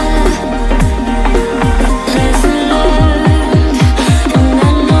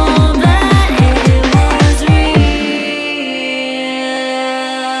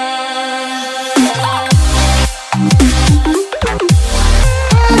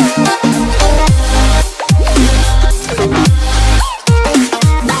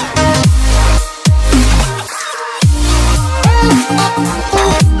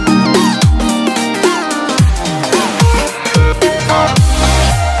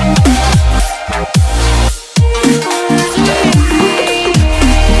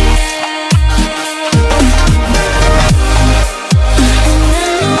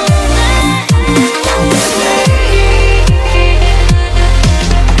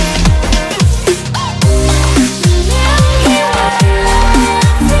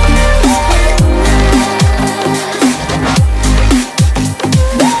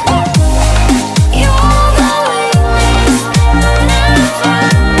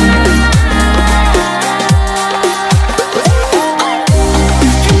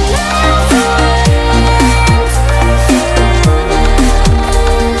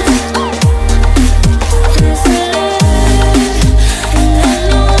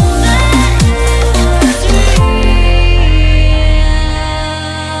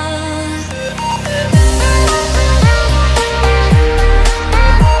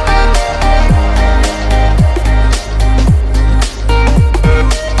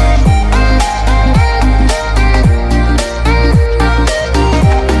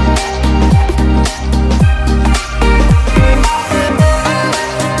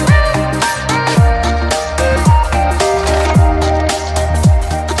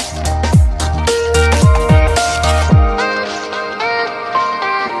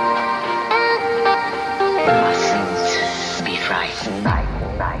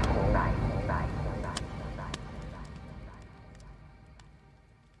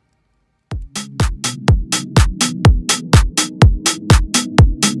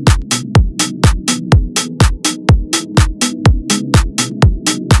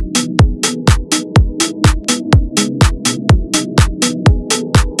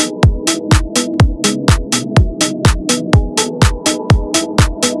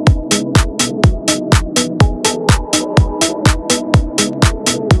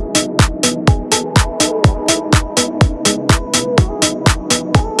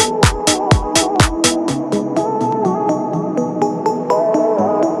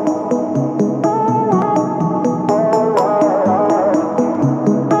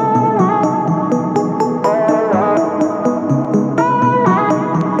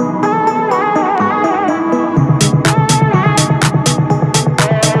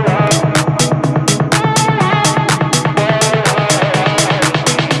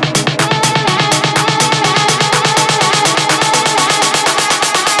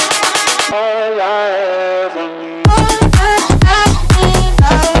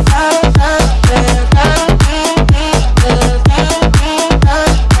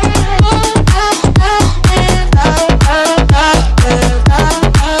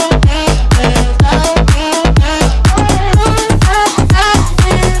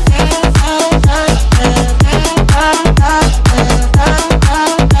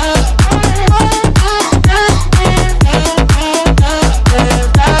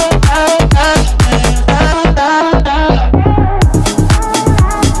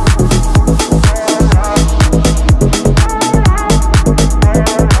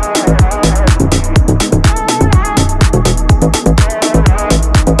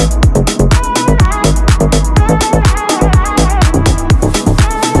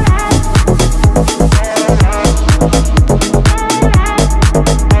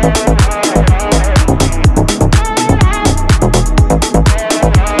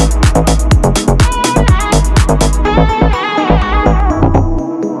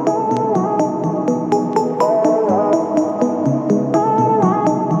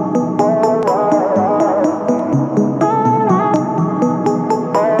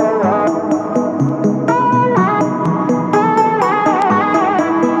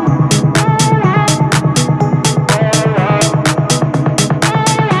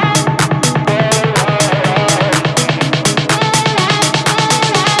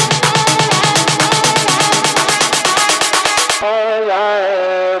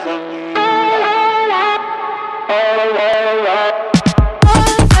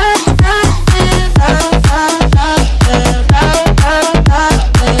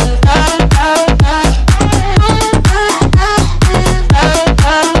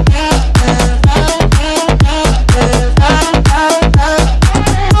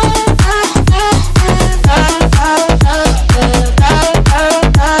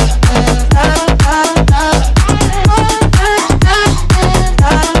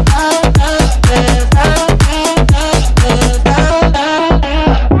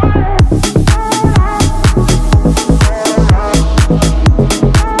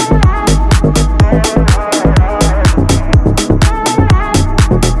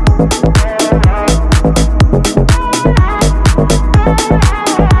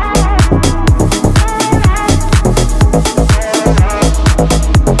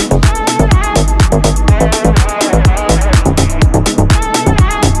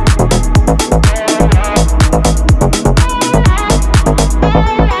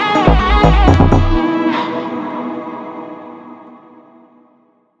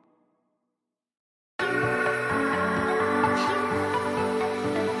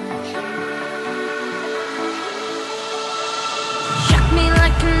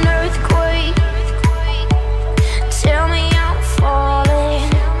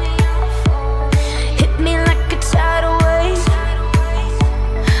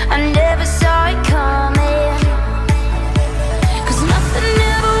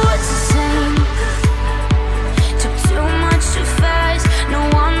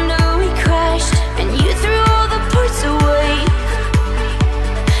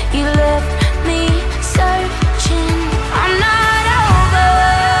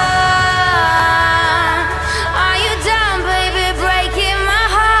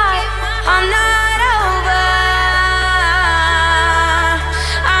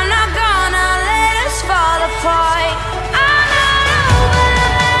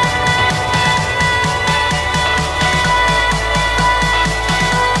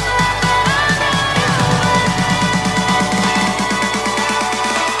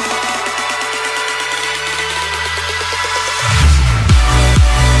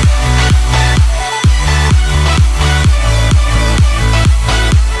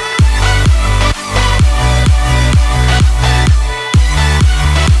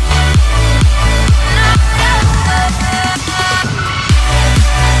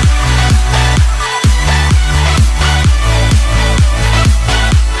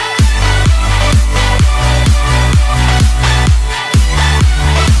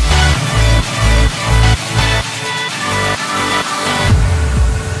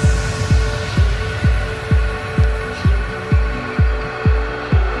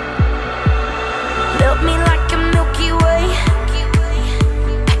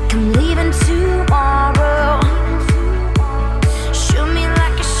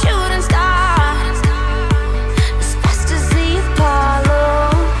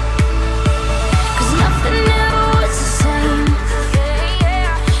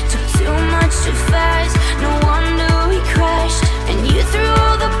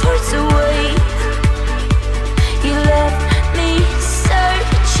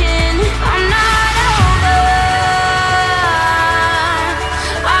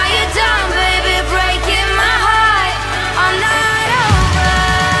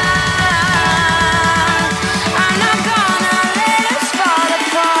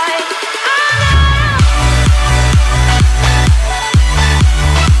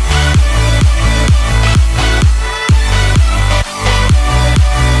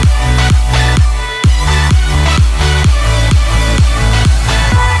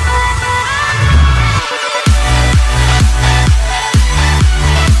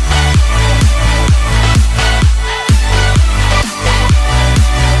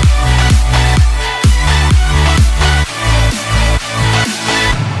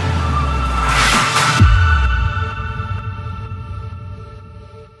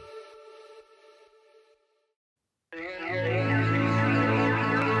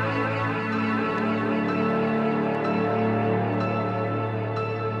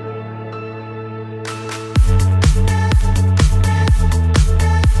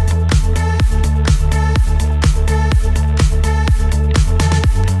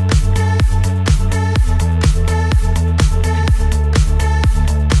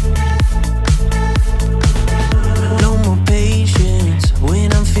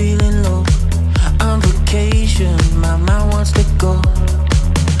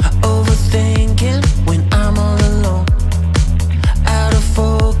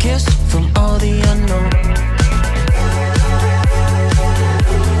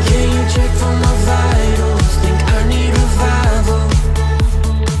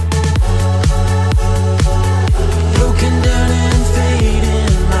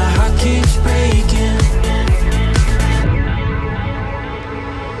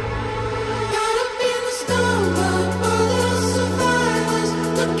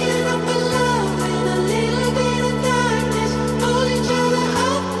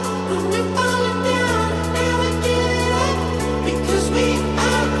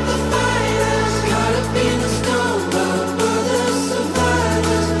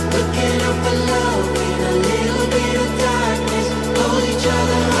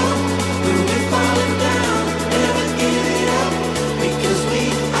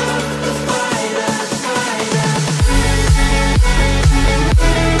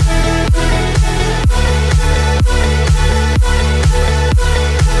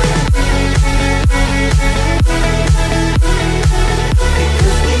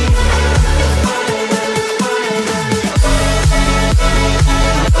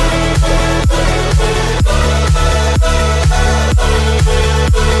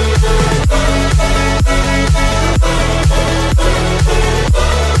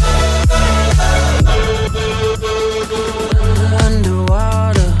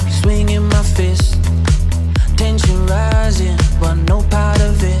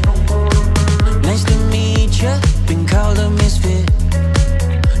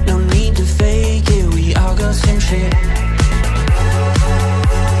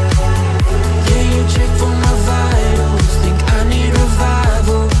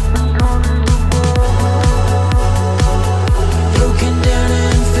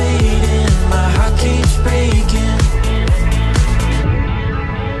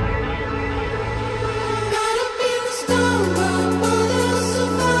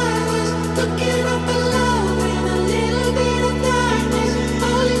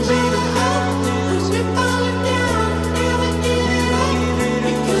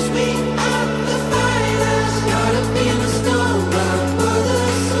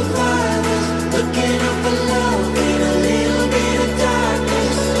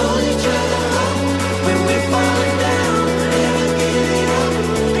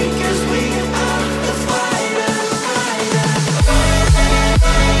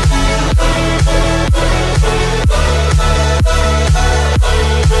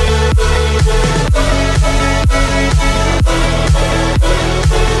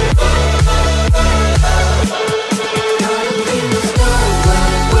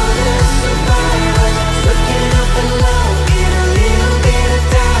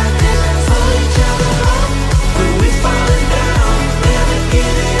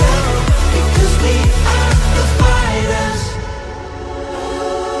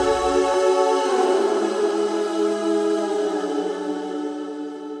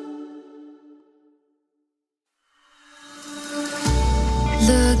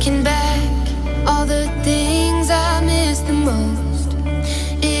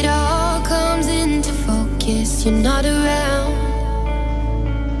 'cause you're not around.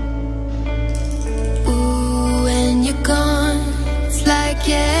 Ooh, when you're gone, it's like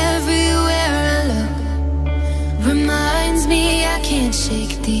everywhere I look reminds me I can't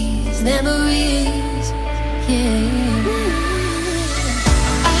shake these memories. Yeah,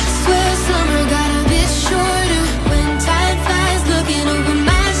 I swear summer got a bit shorter when time flies looking over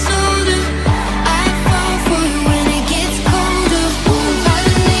my shoulder. I fall for you when it gets colder. Oh, part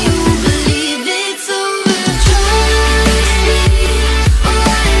of me won't believe it's over. Trust me, oh,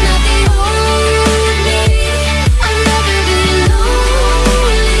 I'm not the only. I've never been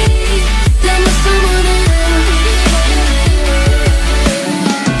lonely. There was someone else.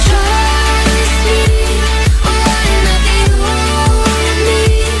 Trust me, oh, I'm not the only.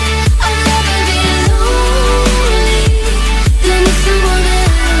 I've never been lonely. There was someone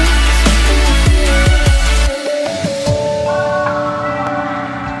else.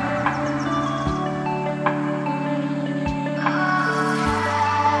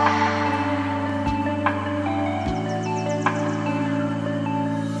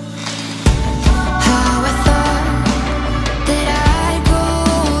 How I thought that I'd grow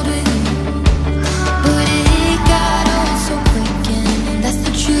old with you, but it got old so quick, and that's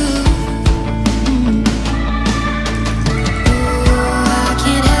the truth. Oh, I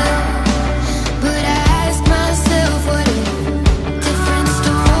can't help but ask myself, what if different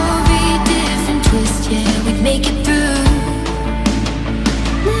story, different twist, yeah, we'd make it through.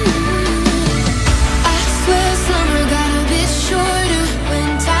 I swear summer got a bit shorter when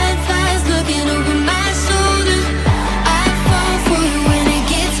time flies looking over my shoulder. I fall for you when it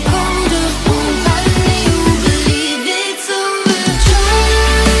gets colder. Oh, part of me won't believe it's over.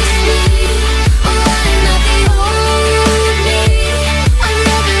 Trust me, oh, I'm not the only. I've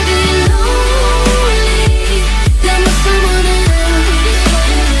never been lonely. There was someone else.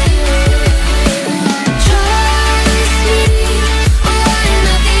 Trust me, oh, I'm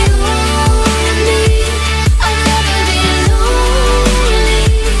not the only. I've never been lonely.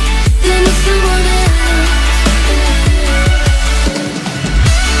 There was someone else.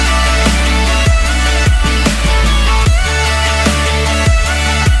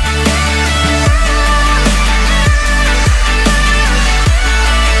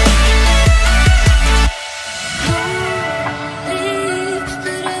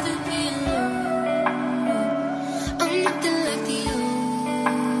 Could ever be alone. I'm nothing like the old.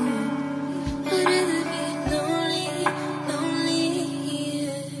 I'd rather be lonely, lonely,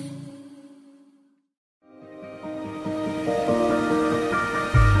 yeah.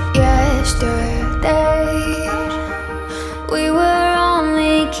 Yesterday, we were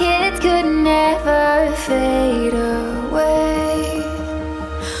only kids, could never fade away.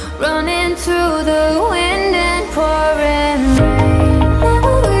 Running through the wind and pouring rain.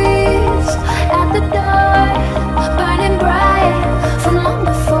 Memories at the door, burning bright from long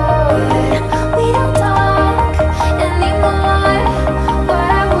before. We don't talk anymore. What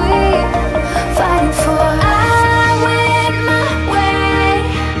are we fighting for? I went my way,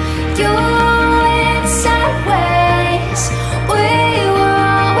 you went sideways. We were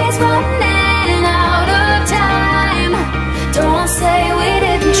always running out of time. Don't say we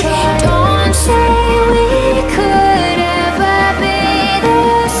didn't try. Don't say we could ever be the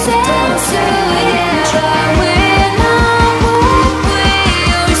same. Don't say we didn't try. We're not what we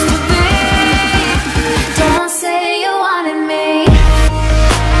used to be. Don't say you wanted me.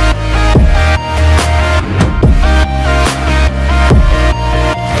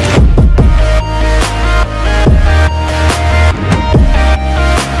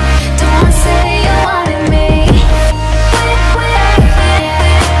 Don't say you wanted me.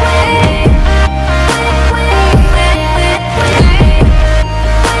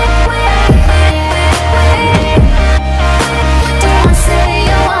 Don't say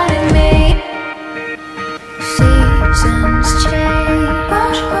you wanted me. Seasons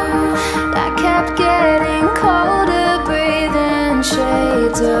change. I kept getting colder, breathing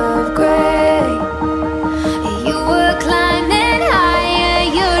shades of gray. You were climbing higher,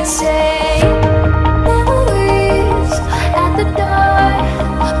 you'd say. Memories at the door,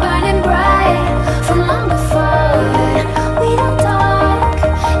 burning bright from long before. We don't talk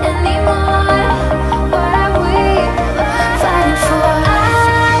anymore. What are we fighting for?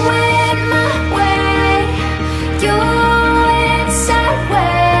 I went my way, you went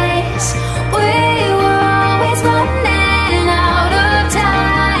sideways. We were always running out of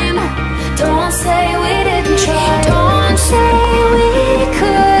time.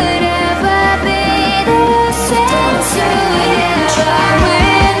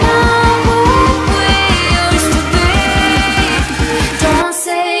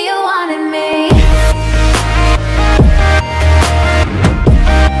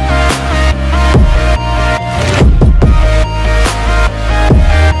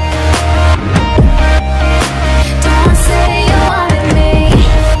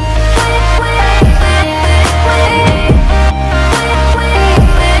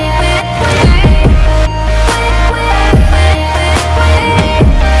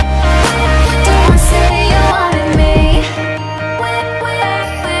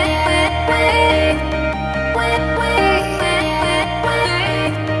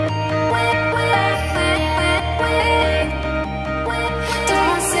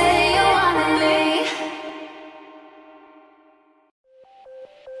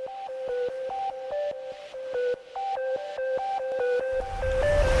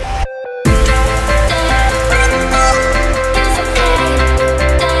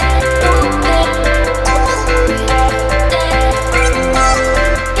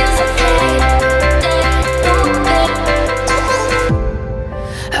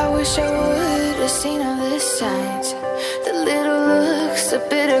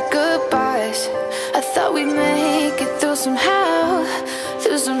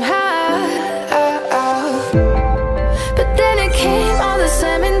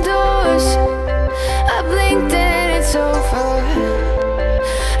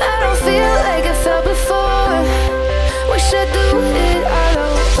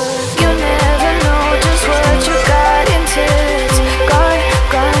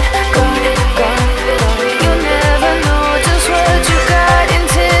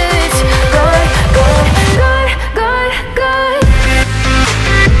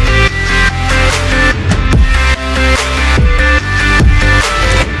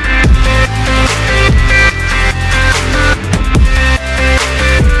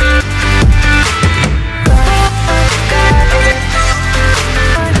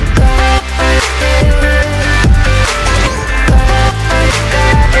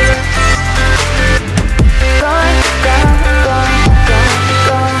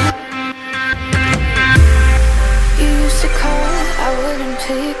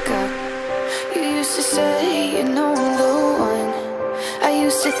 pick up. You used to say you know I'm the one. I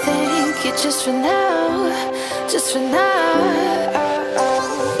used to think you're just for now, just for now.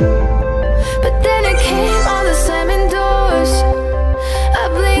 But then it came all the slamming doors. I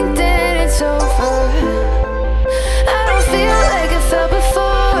blinked and it's over. I don't feel like it felt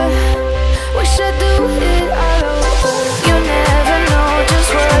before. Wish I'd do it all over. You never know just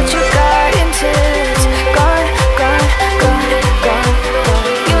what you got until it's gone, gone, gone, gone, gone.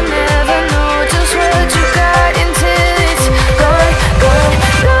 You never know just what you got until it's gone, gone,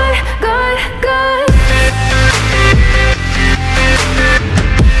 gone, gone, gone.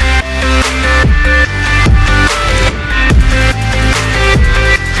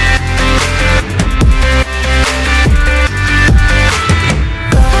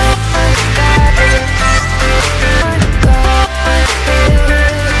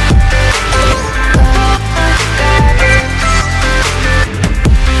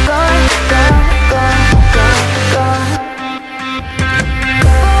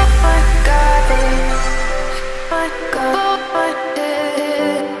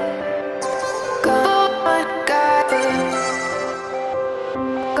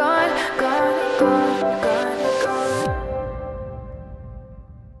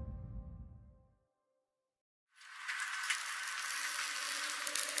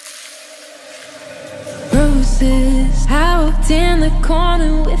 Roses, I walked in the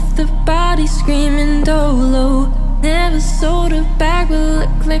corner with the body screaming dolo. Never sold a bag but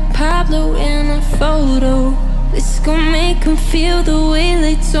look like Pablo in a photo. This gon' make him feel the way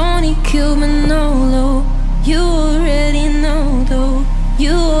like Tony killed Manolo. You already know though,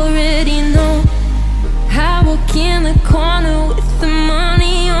 you already know. I walk in the corner with the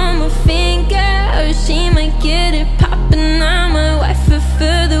money on my finger. She might get it poppin', I might wife her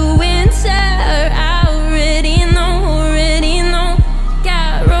for the winter. I already know.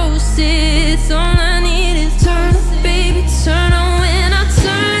 Got roses, all I need is turn, baby, turn on when I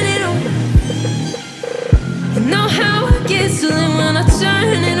turn it on. You know how I get feeling when I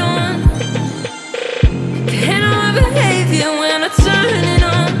turn it on. Can't know my behavior when I turn it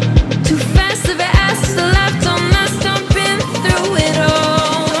on. Too fast if I ask the left on last, I've been through it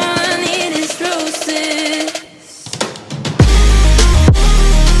all. All I need is roses.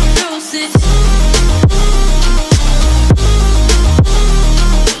 Roses.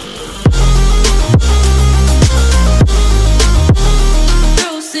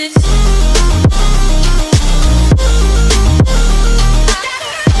 Roses.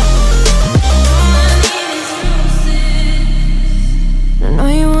 All I need is roses. I know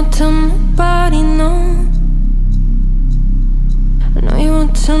you won't tell nobody, no. I know you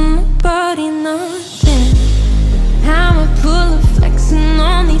won't tell nobody nothing. I'ma pull a flexing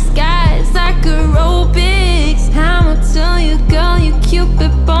on these guys like aerobics. I'ma tell you, girl, you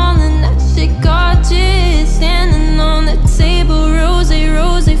Cupid ballin', that shit gorgeous. Standing on the table, rose,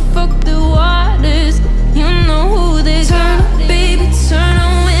 rose, fuck the waters. You know who they turn up, baby, turn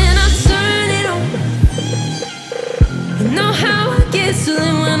on when I turn it on. You know how I get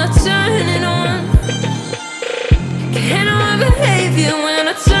feeling when I turn it on. Can't know my behavior when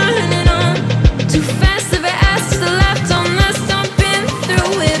I turn it on. Too fast if I ask the left on last, I've been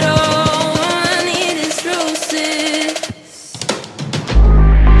through it all. All I need is roses.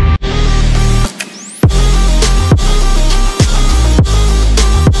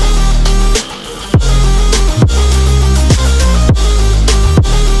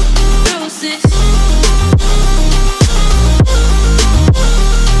 Roses.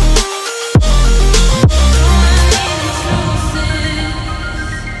 All I need is roses.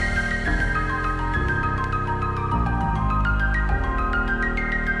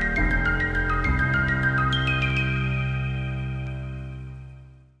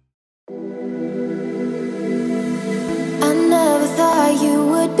 I never thought you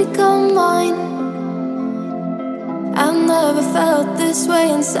would become mine. I've never felt this way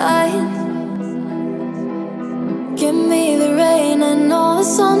inside. Give me the rain and all the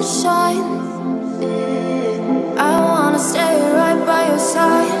sunshine. I wanna stay right by your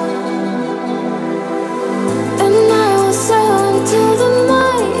side. And I will sail into the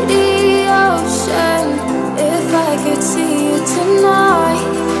mighty ocean. If I could see you tonight.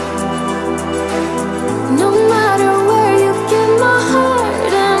 No matter where you get my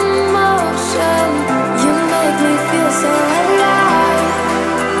heart in motion, you make me feel so alive.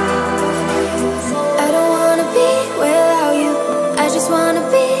 I don't wanna be without you, I just wanna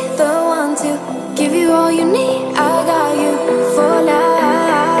be the one to give you all you need. I got you for life.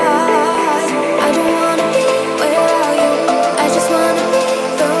 I don't wanna be without you, I just wanna be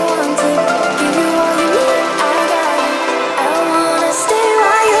the one to give you all you need. I got you, I wanna stay right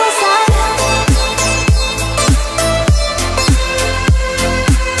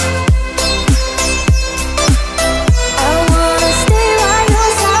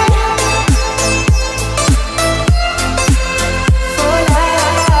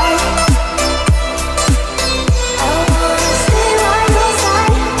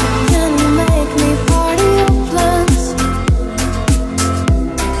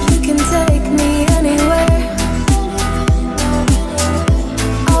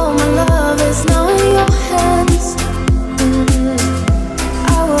is now in your hands.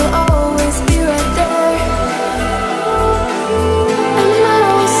 I will always be right there. And I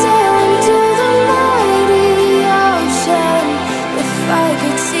will sail into the mighty ocean if I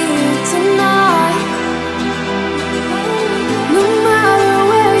could see you tonight. No matter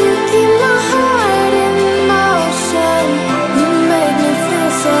where you keep my heart in motion, you make me feel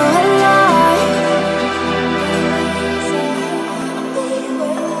so alive.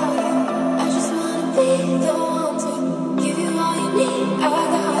 I just wanna be the one to give you all you need. I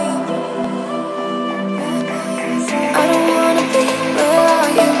got you. I don't wanna be without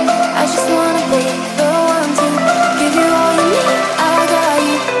you. I just wanna be the one to give you all you need. I got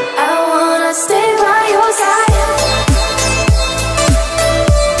you. I wanna stay by your side.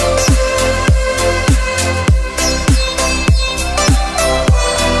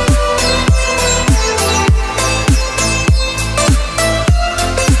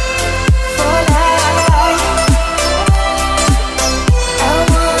 For life. I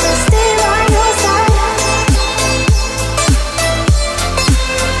wanna stay by your side.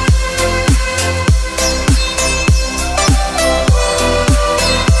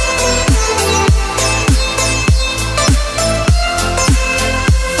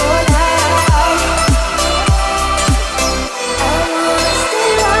 For life. I wanna stay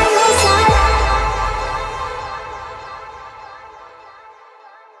by your side.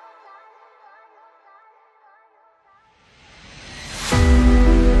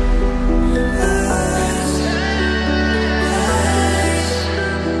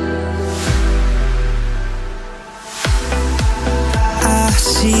 I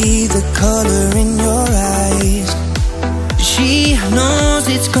see the color in your eyes. She knows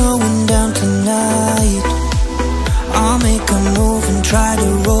it's going down tonight. I'll make a move and try to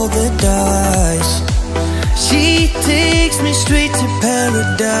roll the dice. She takes me straight to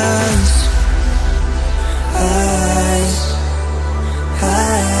paradise. Eyes,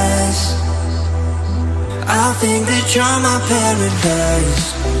 eyes. I think that you're my paradise.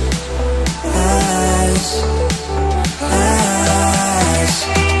 Eyes, eyes.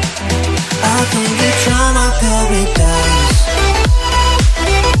 I think that you're my paradise.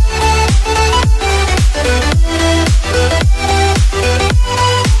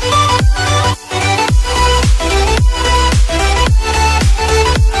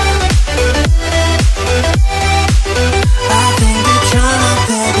 I think that you're my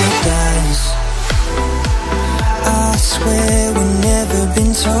paradise. I swear we've never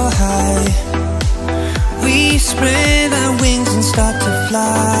been so high. We spread our wings and start to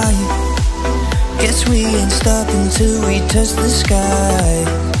fly. Guess we ain't stopping till we touch the sky.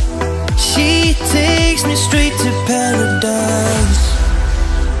 She takes me straight to paradise.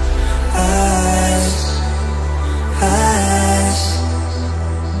 Eyes, eyes.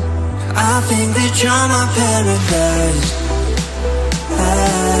 I think that you're my paradise.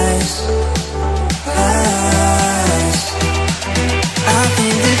 Eyes, eyes. I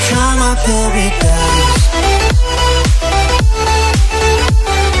think that you're my paradise.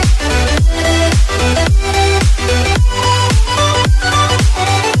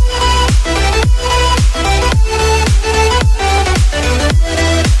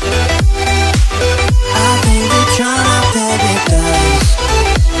 I think that you're my paradise.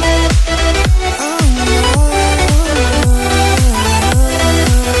 Oh no.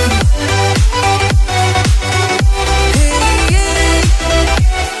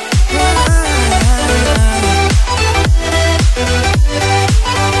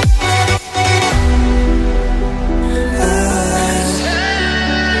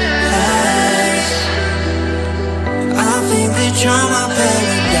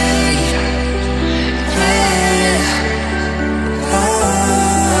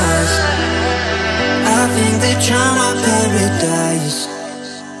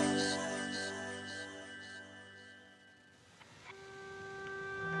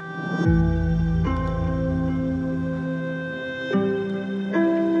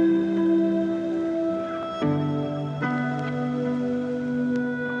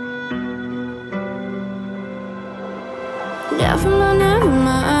 Never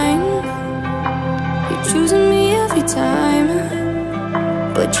mind. You're choosing me every time,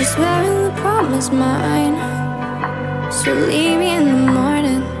 but you're swearing the promise mine. So leave me in the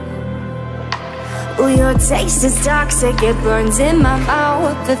morning. Oh, your taste is toxic, it burns in my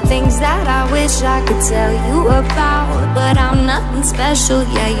mouth. The things that I wish I could tell you about, but I'm nothing special,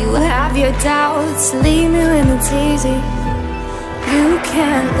 yeah, you have your doubts. Leave me when it's easy. You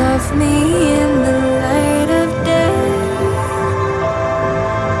can't love me in the light of day.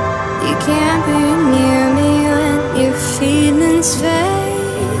 You can't be near me when your feelings fade.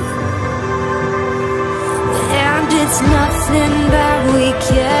 something that we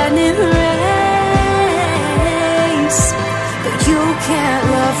can erase. But you can't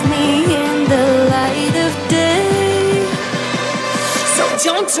love me in the light of day. So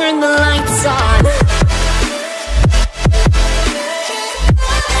don't turn the lights on.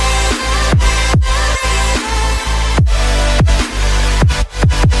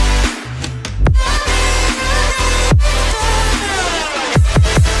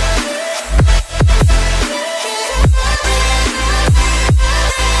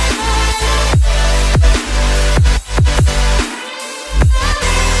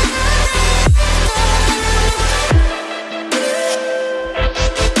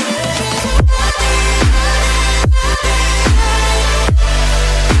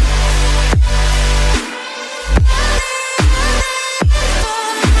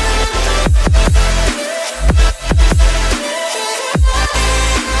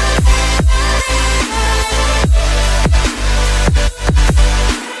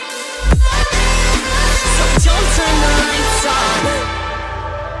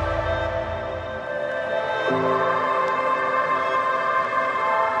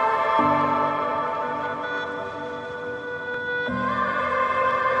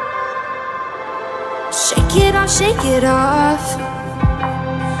 Shake it off.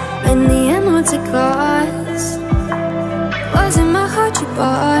 In the end, what's it cost? Wasn't my heart you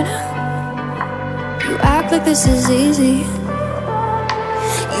bought. You act like this is easy.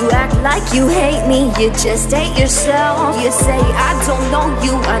 You act like you hate me, you just hate yourself. You say I don't know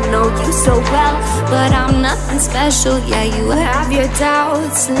you, I know you so well. But I'm nothing special, yeah, you have your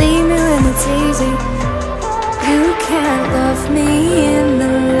doubts. Leave me when it's easy. You can't love me in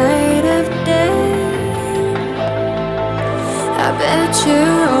the light of day. I bet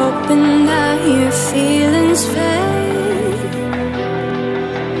you're hoping that your feelings fade.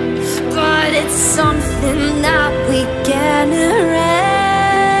 But it's something that we can erase.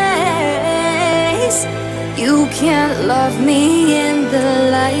 You can't love me in the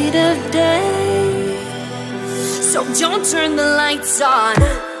light of day. So don't turn the lights on.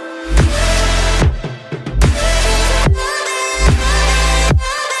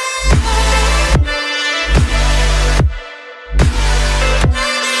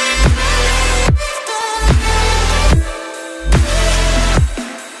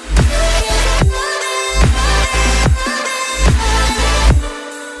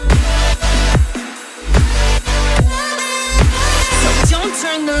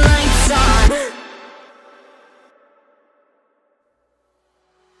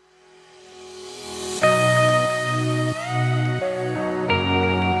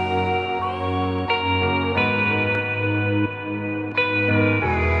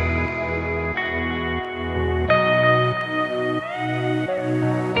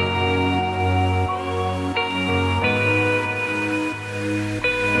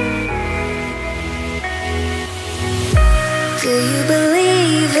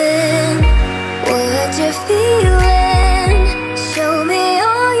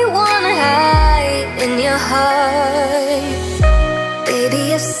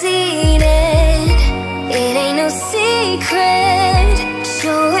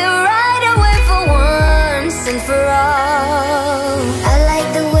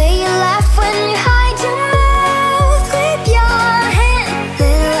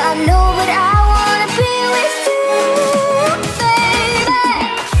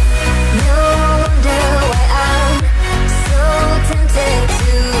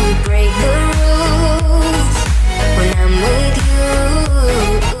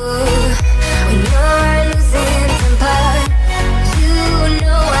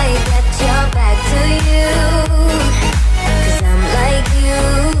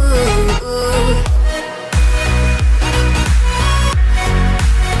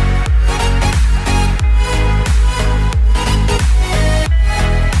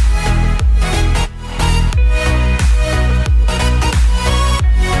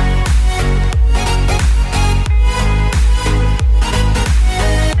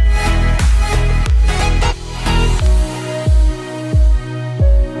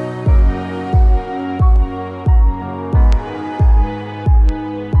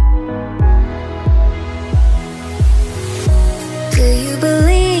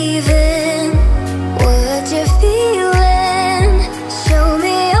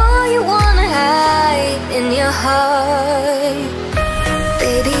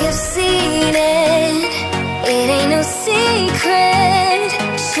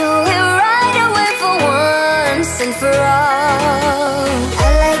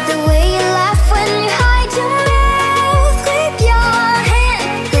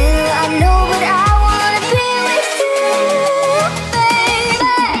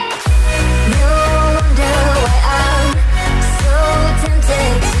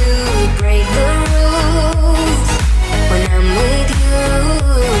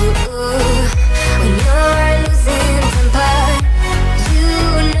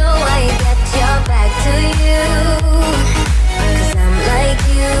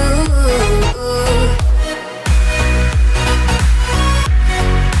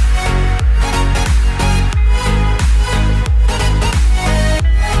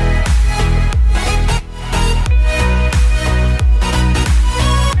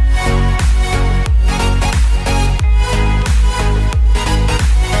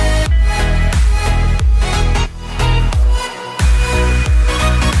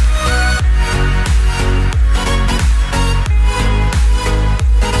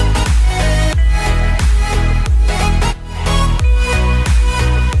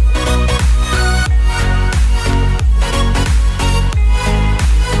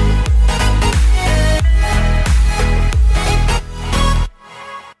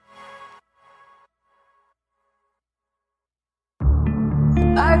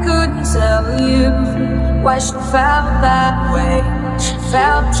 I couldn't tell you why she felt that way. She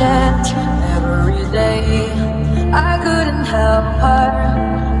felt it every day. I couldn't help her,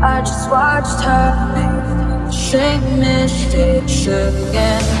 I just watched her make the same mistakes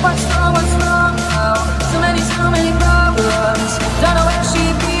again. What's wrong now? So many problems. Don't know where she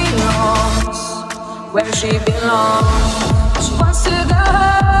belongs, where she belongs. She wants to go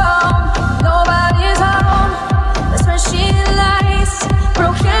home, nobody's home. That's where she lies,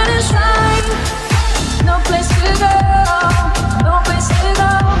 broken inside. No place to go, no place to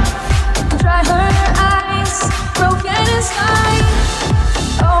go. Dry her eyes, broken inside.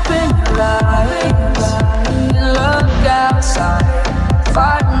 Open your eyes and look outside.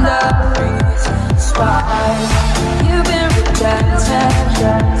 Find the reasons why you've been rejected,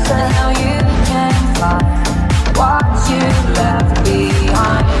 but now you can find what you left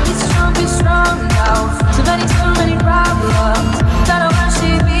behind. Be strong now. Too many problems. Don't know where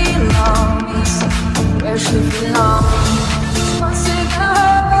she belongs, where she belongs. She wants to go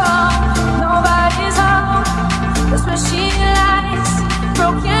home, nobody's home. That's where she lies,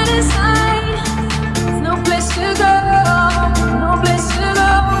 broken inside. No place to go, no place to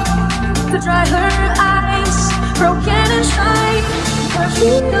go. To dry her eyes, broken inside. Her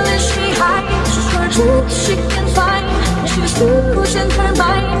feelings she hides, she's searching she can find. She's losing her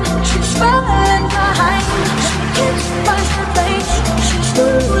mind, she's falling behind. She can't find her place, she's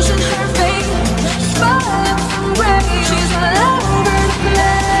losing her faith. She's falling from grace, she's all over the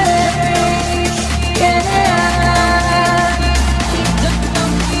place. Yeah.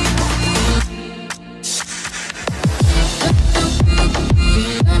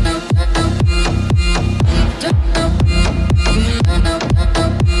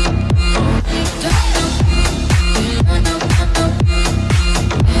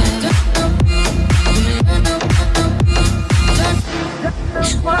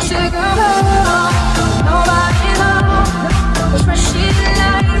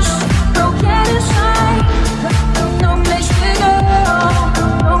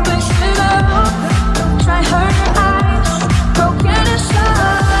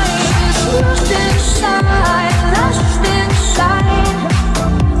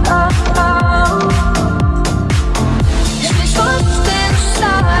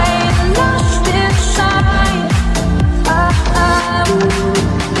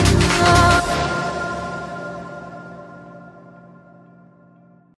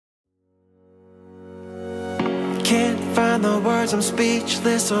 I'm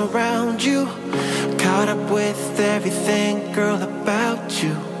speechless around you, caught up with everything, girl, about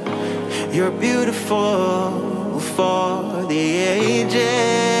you. You're beautiful for the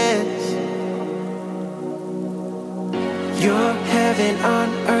ages. You're heaven on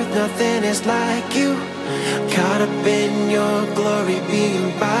earth, nothing is like you. Caught up in your glory,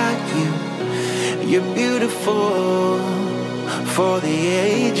 being by you. You're beautiful for the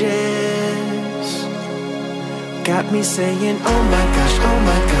ages. Got me saying, oh my gosh,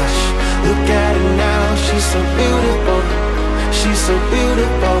 look at her now, she's so beautiful, she's so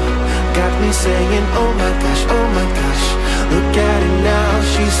beautiful. Got me saying, oh my gosh, look at her now,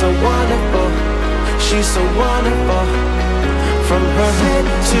 she's so wonderful, she's so wonderful. From her head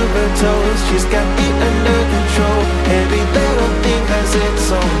to her toes, she's got me under control. Every little thing has its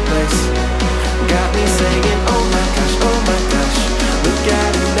own place. Got me saying, oh my gosh, look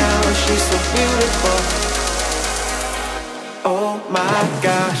at her now, she's so beautiful. Oh my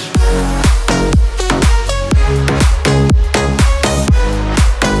gosh.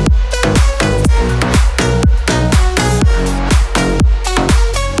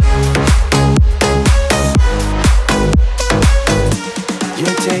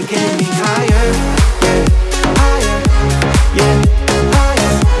 You're taking me higher, yeah, higher, yeah,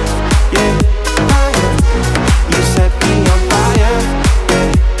 higher, yeah, higher. You set me on fire, yeah,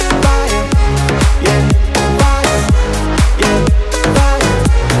 fire, yeah, fire, yeah, fire.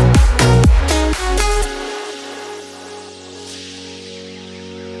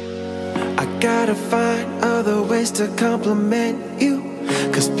 I gotta find other ways to compliment you,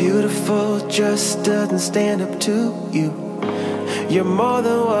 'cause beautiful just doesn't stand up to you. You're more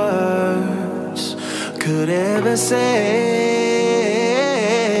than words could ever say.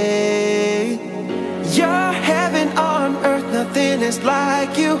 You're heaven on earth, nothing is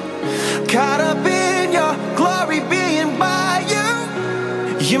like you. Caught up in your glory, being by you.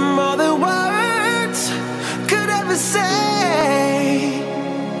 You're more than words could ever say.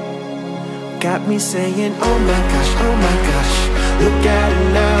 Got me saying, oh my gosh, look at her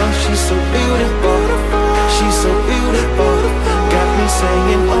now, she's so beautiful, she's so beautiful. Got me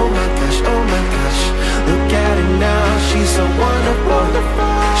saying, oh my gosh, look at her now, she's so wonderful,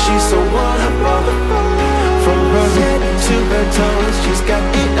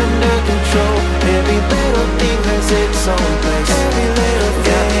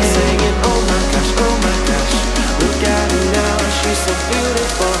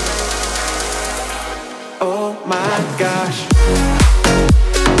 beautiful. Oh my gosh.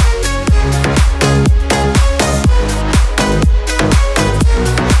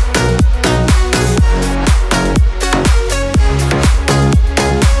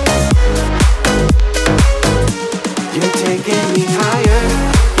 You're taking me higher,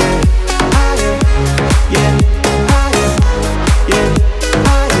 yeah, higher, yeah, higher, yeah,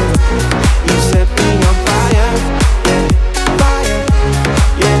 higher. You set me on fire, yeah, fire,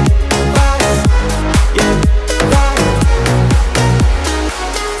 yeah, fire, yeah, fire.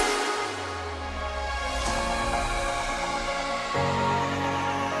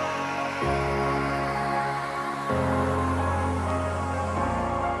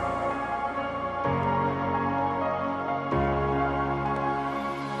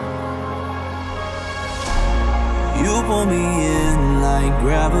 You pull me in like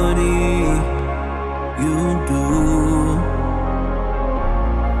gravity, you do.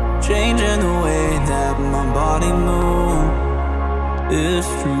 Changing the way that my body moves, it's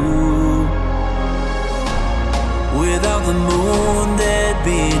true. Without the moon there'd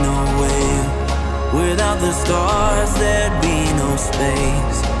be no way. Without the stars there'd be no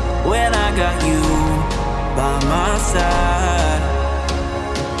space. When I got you by my side,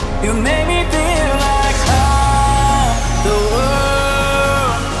 you made me feel like the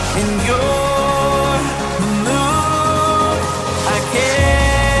world, and you're the moon. I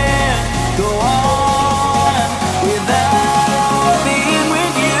can't go on without being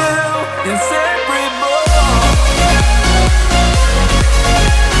with you, inseparable.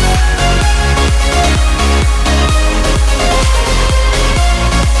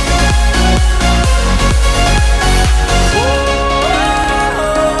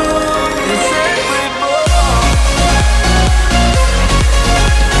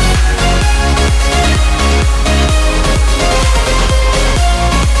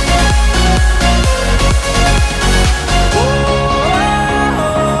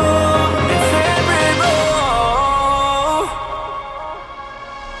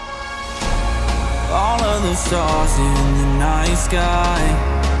 Stars in the night sky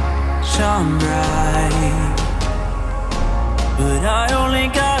shine bright, but I only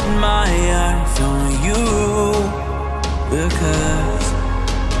got my eyes on you, because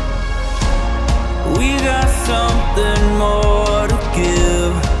we got something more to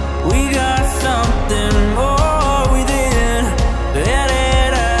give. We got something more within. Let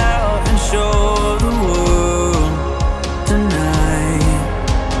it out and show the world tonight.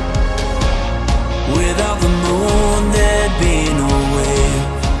 Without the moon there'd be no wave.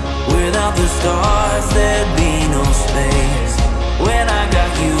 Without the stars there'd be no space. When I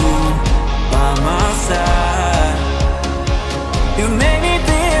got you by my side, you made me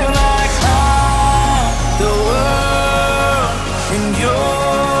feel like I'm the world, and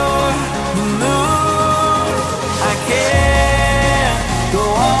you're the moon. I can't go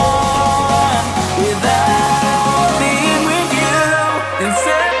on without being with you,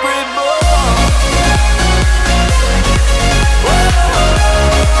 inseparable.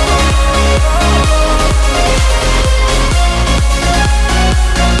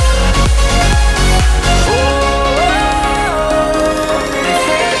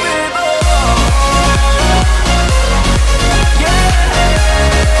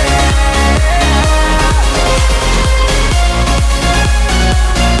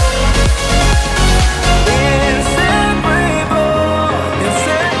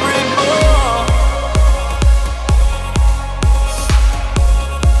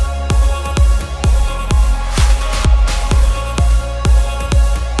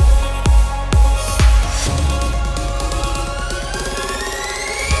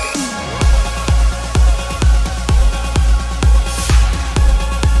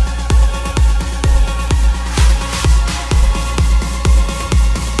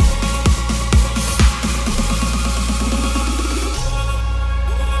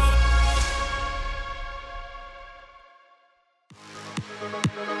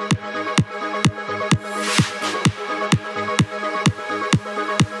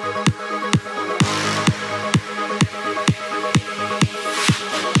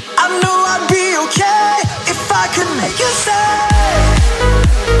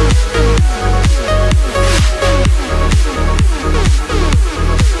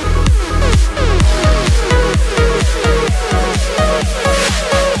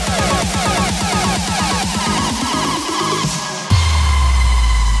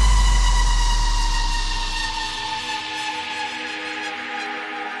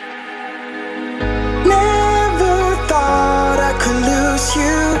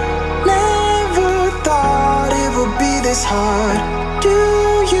 this hard.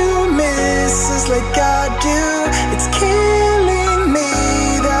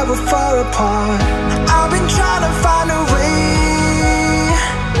 far apart. I've been trying to find a way.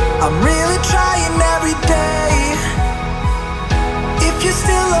 I'm really trying every day. If you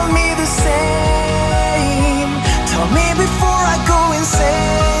still love me the same, tell me before I go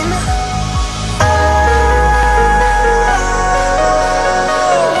insane.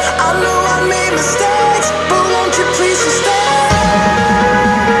 I know I made mistakes, but won't you please just stay?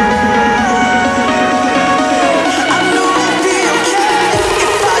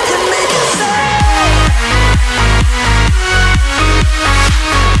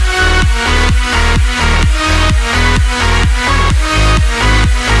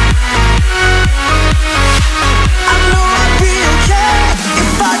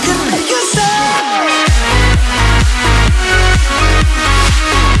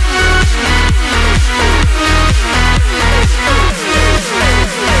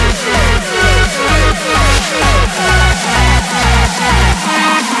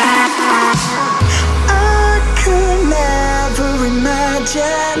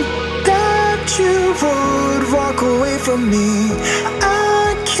 That you would walk away from me.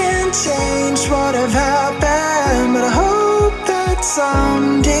 I can't change what have happened, but I hope that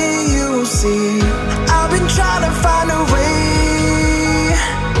someday you will see. I've been trying to find a way.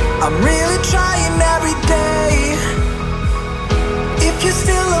 I'm really trying every day. If you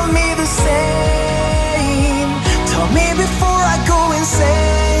still love me the same, tell me before I go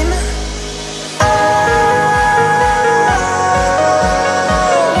insane.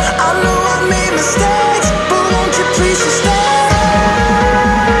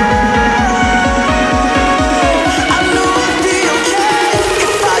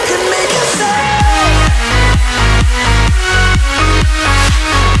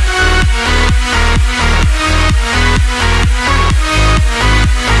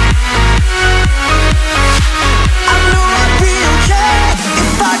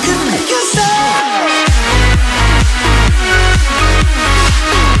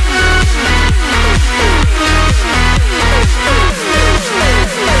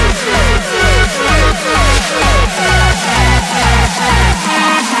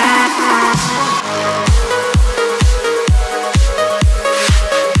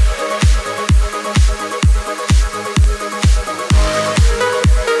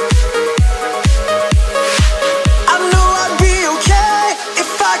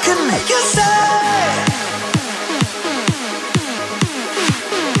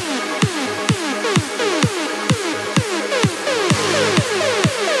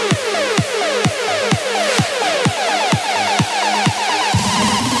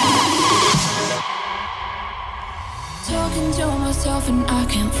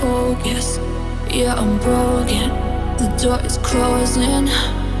 Yeah, I'm broken, the door is closing.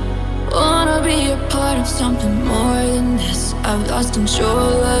 Wanna be a part of something more than this. I've lost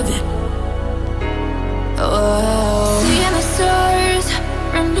control of it. Oh, seeing the stars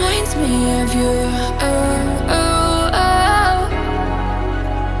reminds me of you. Oh, oh, oh.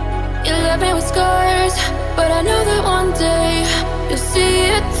 You left me with scars, but I know that one day you'll see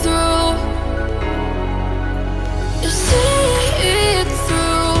it through. You'll see it through.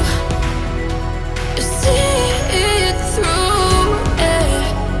 See it through,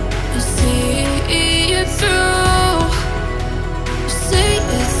 yeah. You see it through.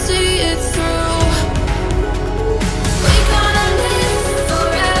 See it through. We gonna live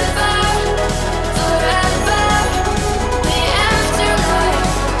forever, forever. The afterlife.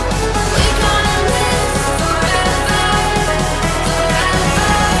 We gonna live forever,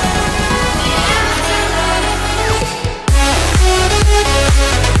 forever. The afterlife.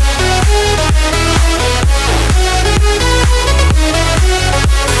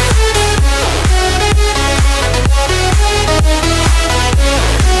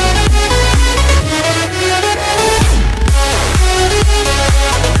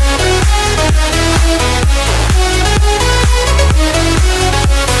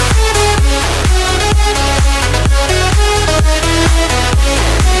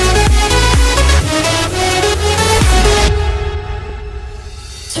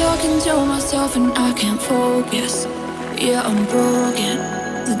 Talking to myself and I can't focus. Yeah, I'm broken,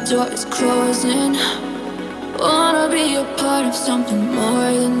 the door is closing. Wanna be a part of something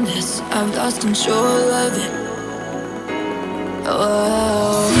more than this. I've lost control of it.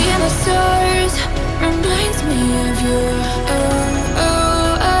 Oh, seeing the stars reminds me of you. Oh,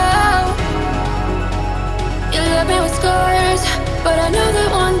 oh, oh. You left me with scars, but I know that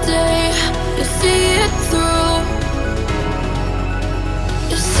one day you'll see it through.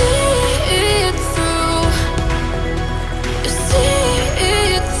 You'll see it through. You'll see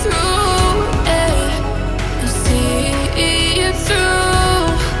it through, yeah. You'll see it through.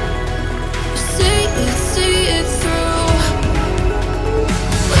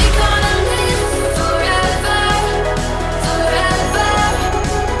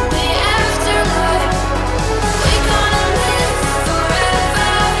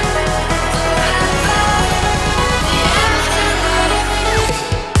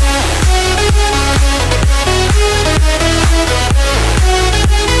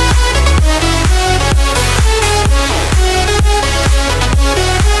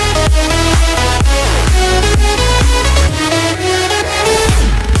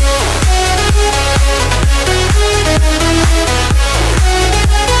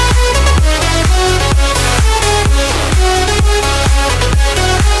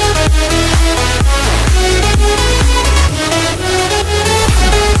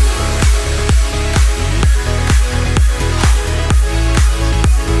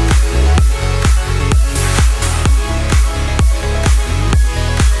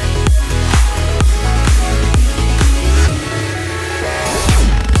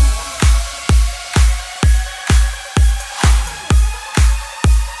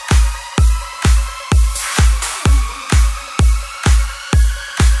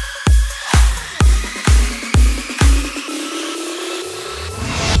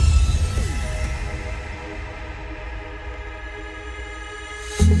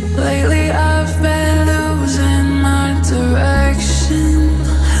 Lately I've been losing my direction.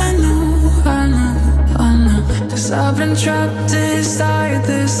 I know, 'cause I've been trapped inside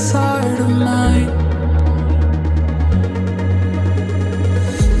this heart of mine.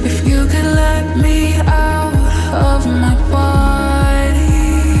 If you could let me out of my body,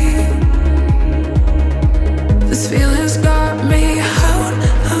 this feeling's got me out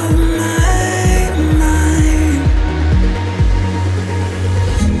of my mind.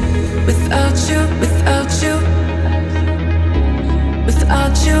 Without you, without you,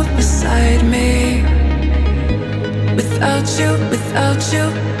 without you beside me. Without you, without you,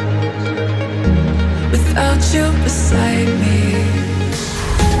 without you beside me.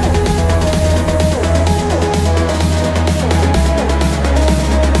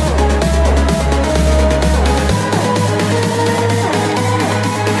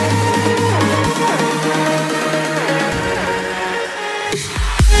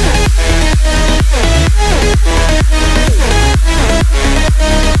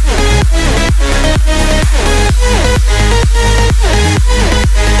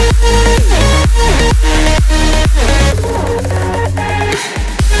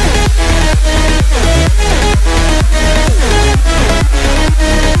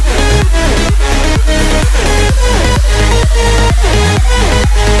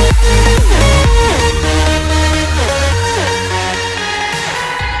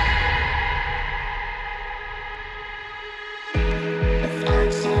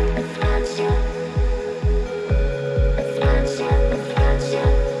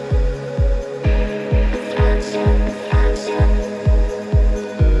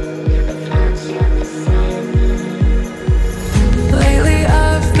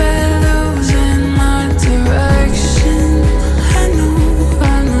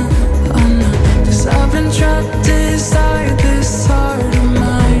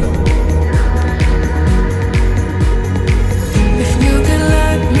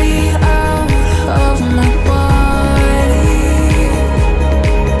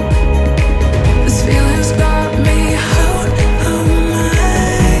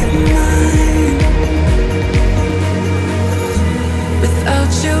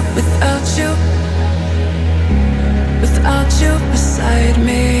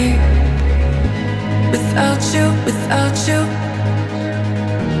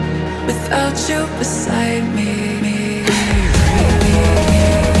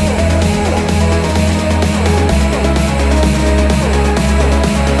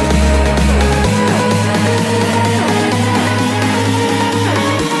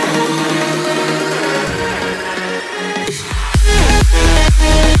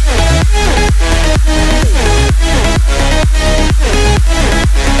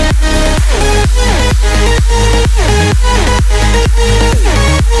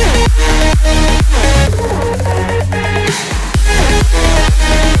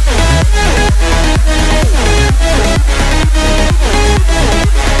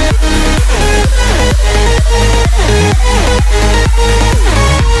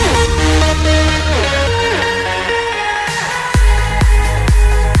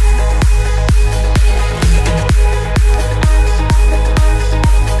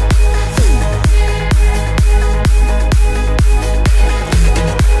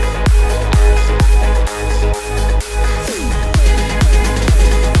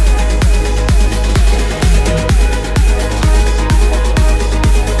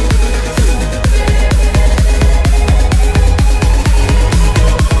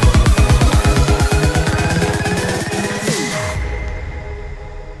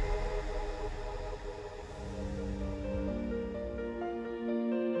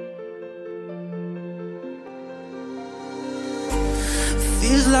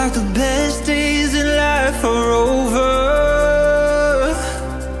 Feels like the best days in life are over.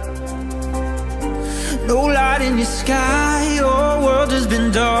 No light in your sky, your world has been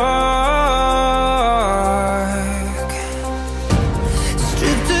dark.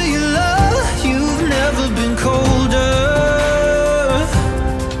 Stripped of your love, you've never been colder.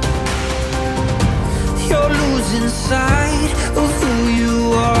 You're losing sight of who you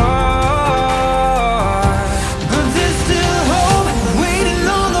are.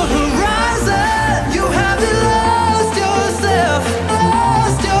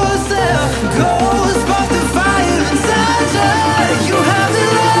 Go spark the fire inside.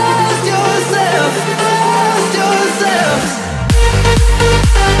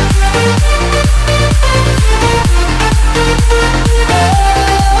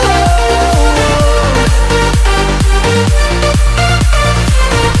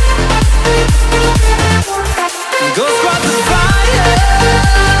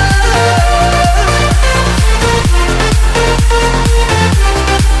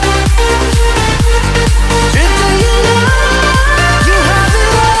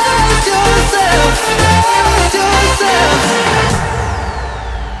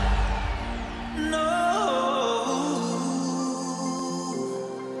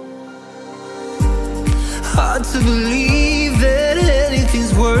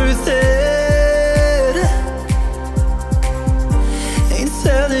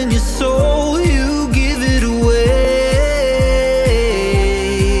 selling your soul, you give it away.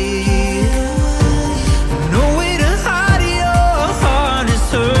 No way to hide your heart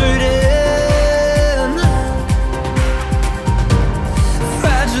is hurting.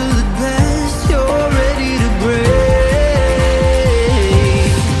 Fragile at best, you're ready to break.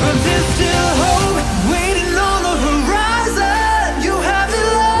 But there's still hope waiting on the horizon. You haven't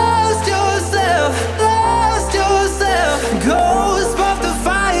lost yourself, lost yourself. Go spark the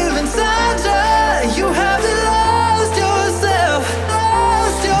fire inside you. You haven't lost yourself,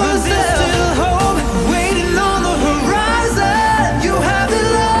 lost yourself. But there's still hope waiting on the horizon. You haven't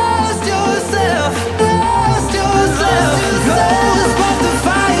lost yourself, lost yourself. Go spark the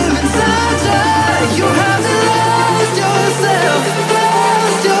fire inside you. You haven't lost yourself,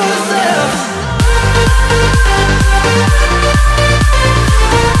 lost yourself.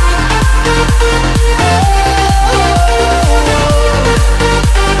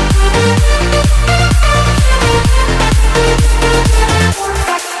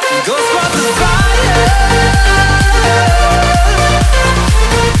 Go spark the fire.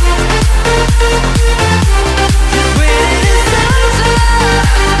 It's waiting inside you.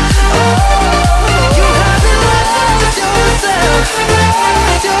 You haven't lost yourself,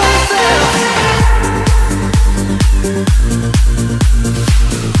 lost yourself.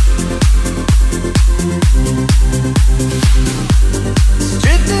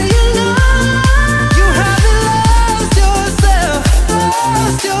 Stripped of your love, you haven't lost yourself,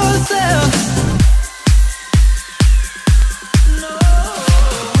 lost yourself. No.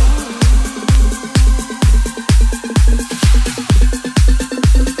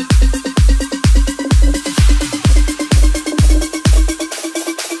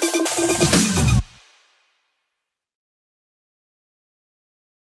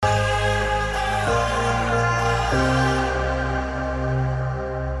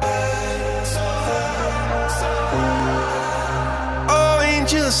 Oh,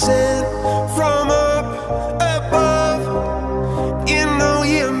 angel sent from up above. You know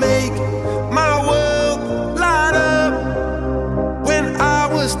you make my world light up. When I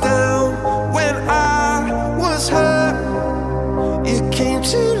was down, when I was hurt, you came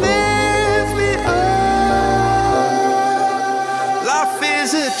to lift me up. Life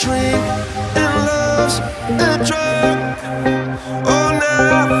is a drink and love's a drug. Oh,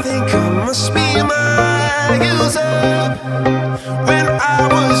 now I think I must be my user. When I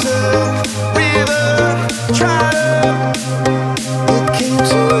was a river dried up, it came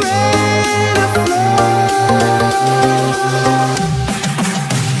to rain and flood.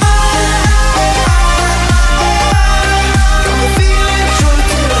 Got me feeling drunk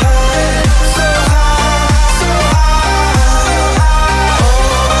and high, so high, so high.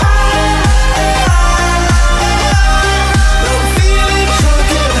 I'm feeling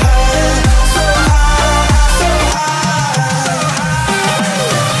drunk and high, so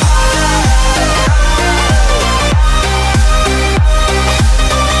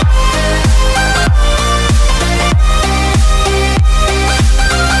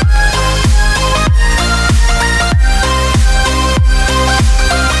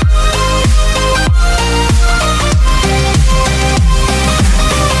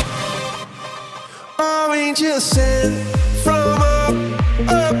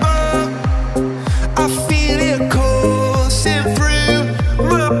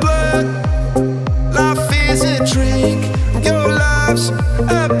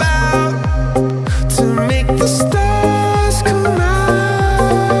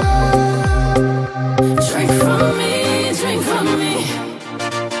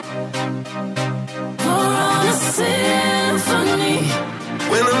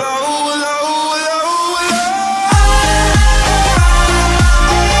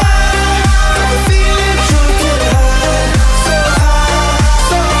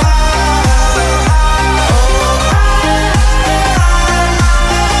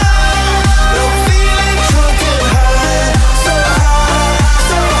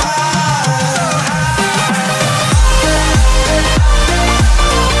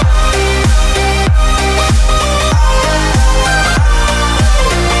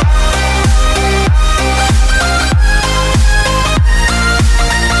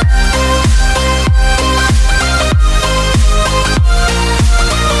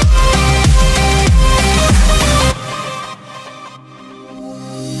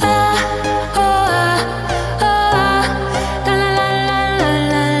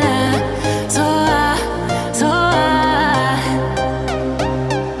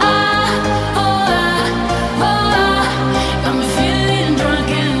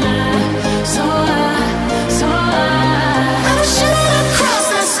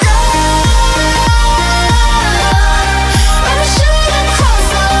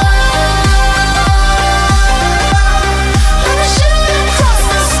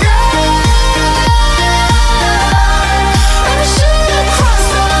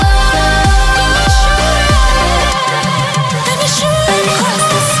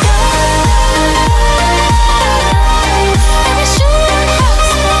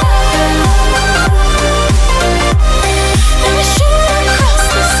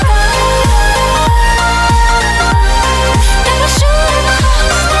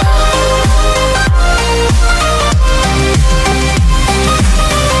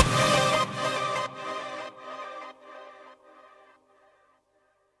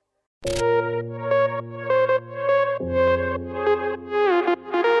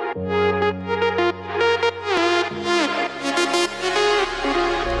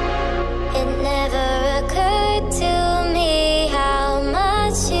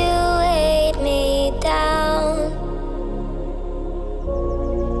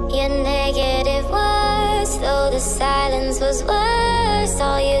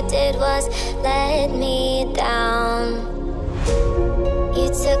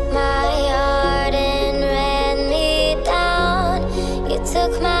took my heart and ran me down. You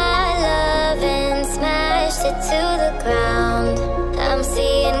took my love and smashed it to the ground. I'm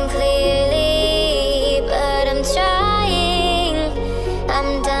seeing clearly, but I'm trying.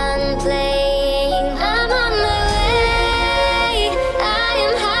 I'm done playing. I'm on my way. I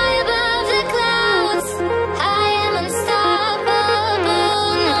am high above the clouds. I am unstoppable.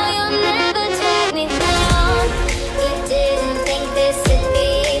 No, you'll never drag me down. You didn't think this would be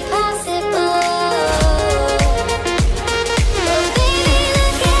possible. Well, baby,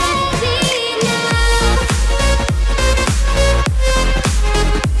 look at me now.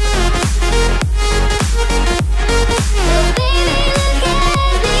 Well, baby, look at me now. Well, baby, look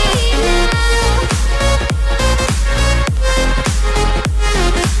at me now.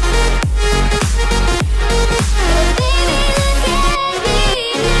 Well, baby, look at me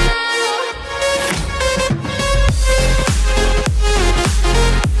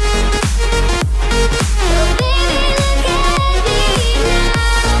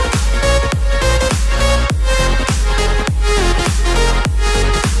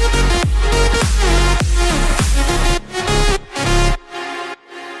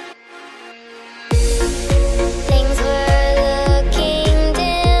Things were looking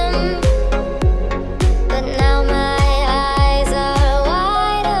dim, but now my eyes are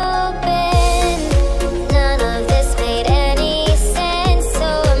wide open. None of this made any sense, so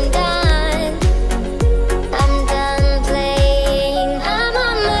I'm done. I'm done playing. I'm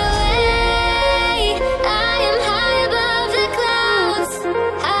on my way. I am high above the clouds.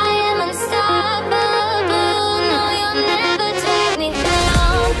 I am unstoppable. No, you'll never drag me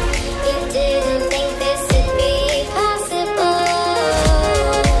down. You didn't think this would be possible.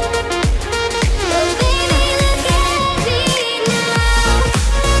 Well, baby, look at me now.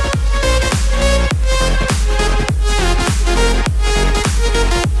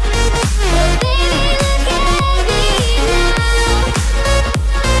 Well, baby, look at me now. Well, baby, look at me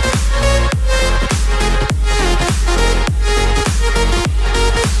now.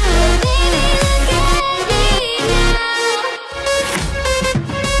 Well, baby, look at me now.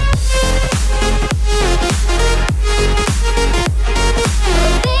 Well,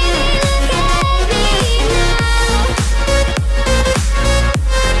 baby,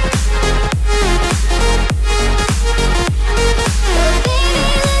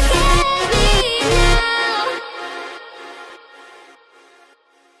 look at me now.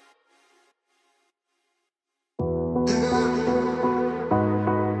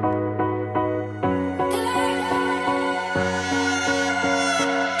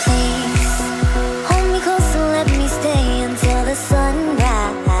 Please hold me close and let me stay until the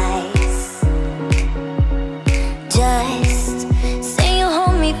sunrise. Just say you'll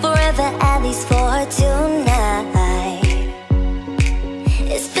hold me forever, at least for tonight.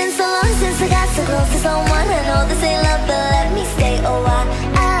 It's been so long since I got so close to someone. I know this ain't love, but let me stay a while.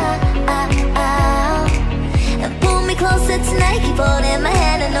 And pull me closer tonight, keep holding my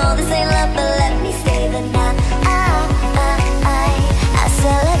hand. I know this ain't love, but let me stay the night. I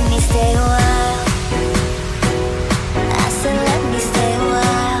said let me stay a while. I said let me stay a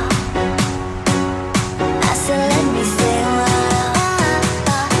while. I said let me stay a while.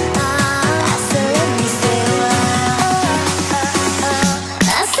 I said let me stay a while. I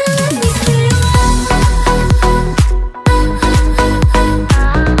said let me stay a while. I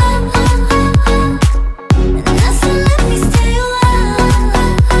said let me stay a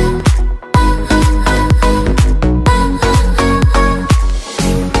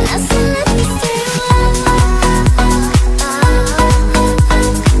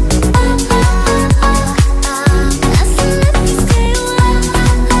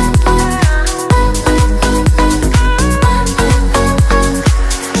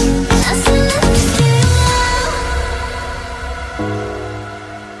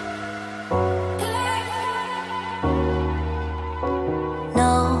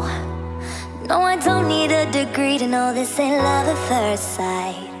agree to know this ain't love at first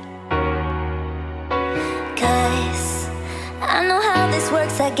sight. 'Cause I know how this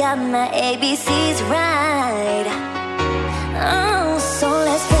works, I got my ABCs right. Oh, so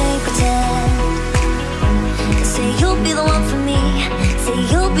let's play pretend. Say you'll be the one for me, say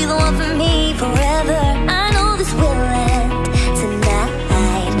you'll be the one for me forever. I know this will end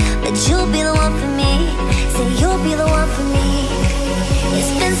tonight, but you'll be the one for me, say you'll be the one for me.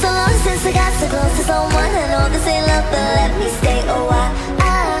 It's been so long since I got so close to someone. I know this ain't love, but let me stay a while.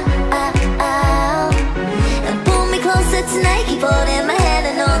 And pull me closer tonight, keep holding my hand.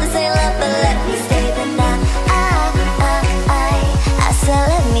 I know this ain't love, but let me stay the night. I said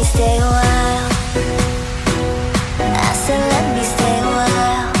let me stay a while. I said let me stay a while.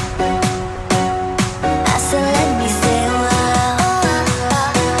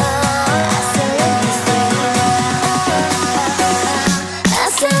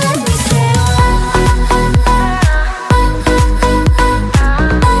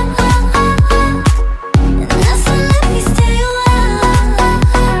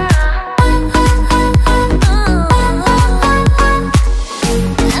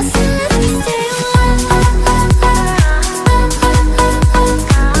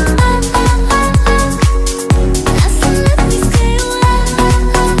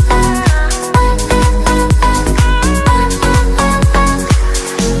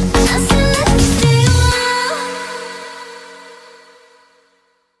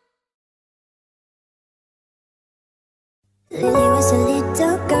 Lily was a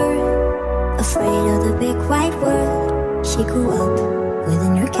little girl, afraid of the big wide world. She grew up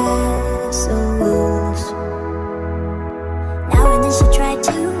within her castle walls. Now and then she tried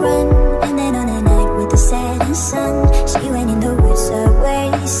to run, and then on a night with the setting sun, she went in the woods away,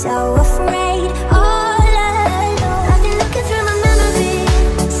 so afraid, all alone. I've been looking through my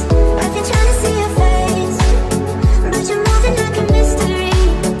memories, I've been trying to see your face, but you're moving like a mystery,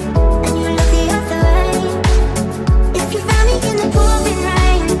 and you look the other way. If you found me in the pouring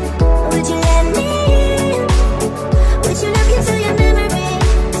rain, would you let me in? Would you look into your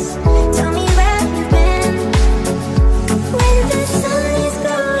memories? Tell me where you've been. When the sun is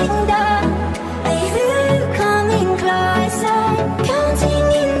going down, I hear you coming closer, counting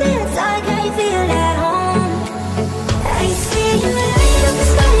in the dark, I feel at home. I see you light up the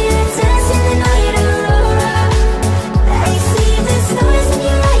sky, you're dancing the night aurora. I see the stars in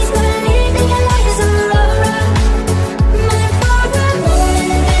your eyes, believe in your light as aurora. My favorite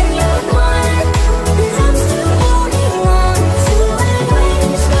moment when you're gone, and I'm still holding on to a light in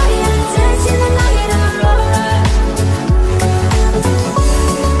the sky, you're dancing the night aurora.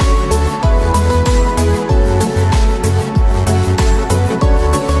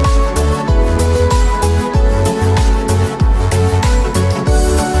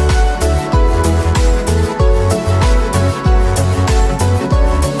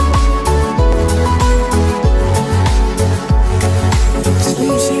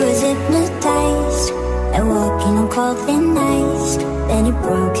 She was hypnotized and walking on cold thin ice. Then it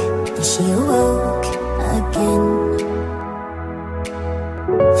broke and she awoke again.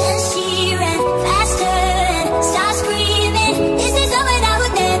 Then she ran faster and started screaming, "Is this over that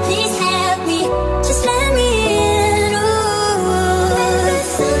would there? Please help me, just let me in." Ooh. When the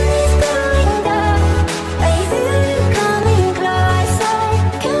sun is going down, I feel you coming closer,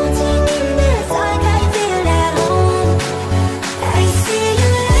 counting in the dark, I feel at home. I see you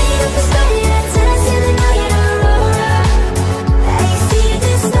light up the sky, you're dancing the night aurora. I see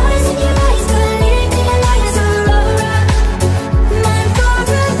the stars in your eyes, believe in your light as aurora. My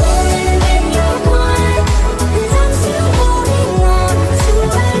favorite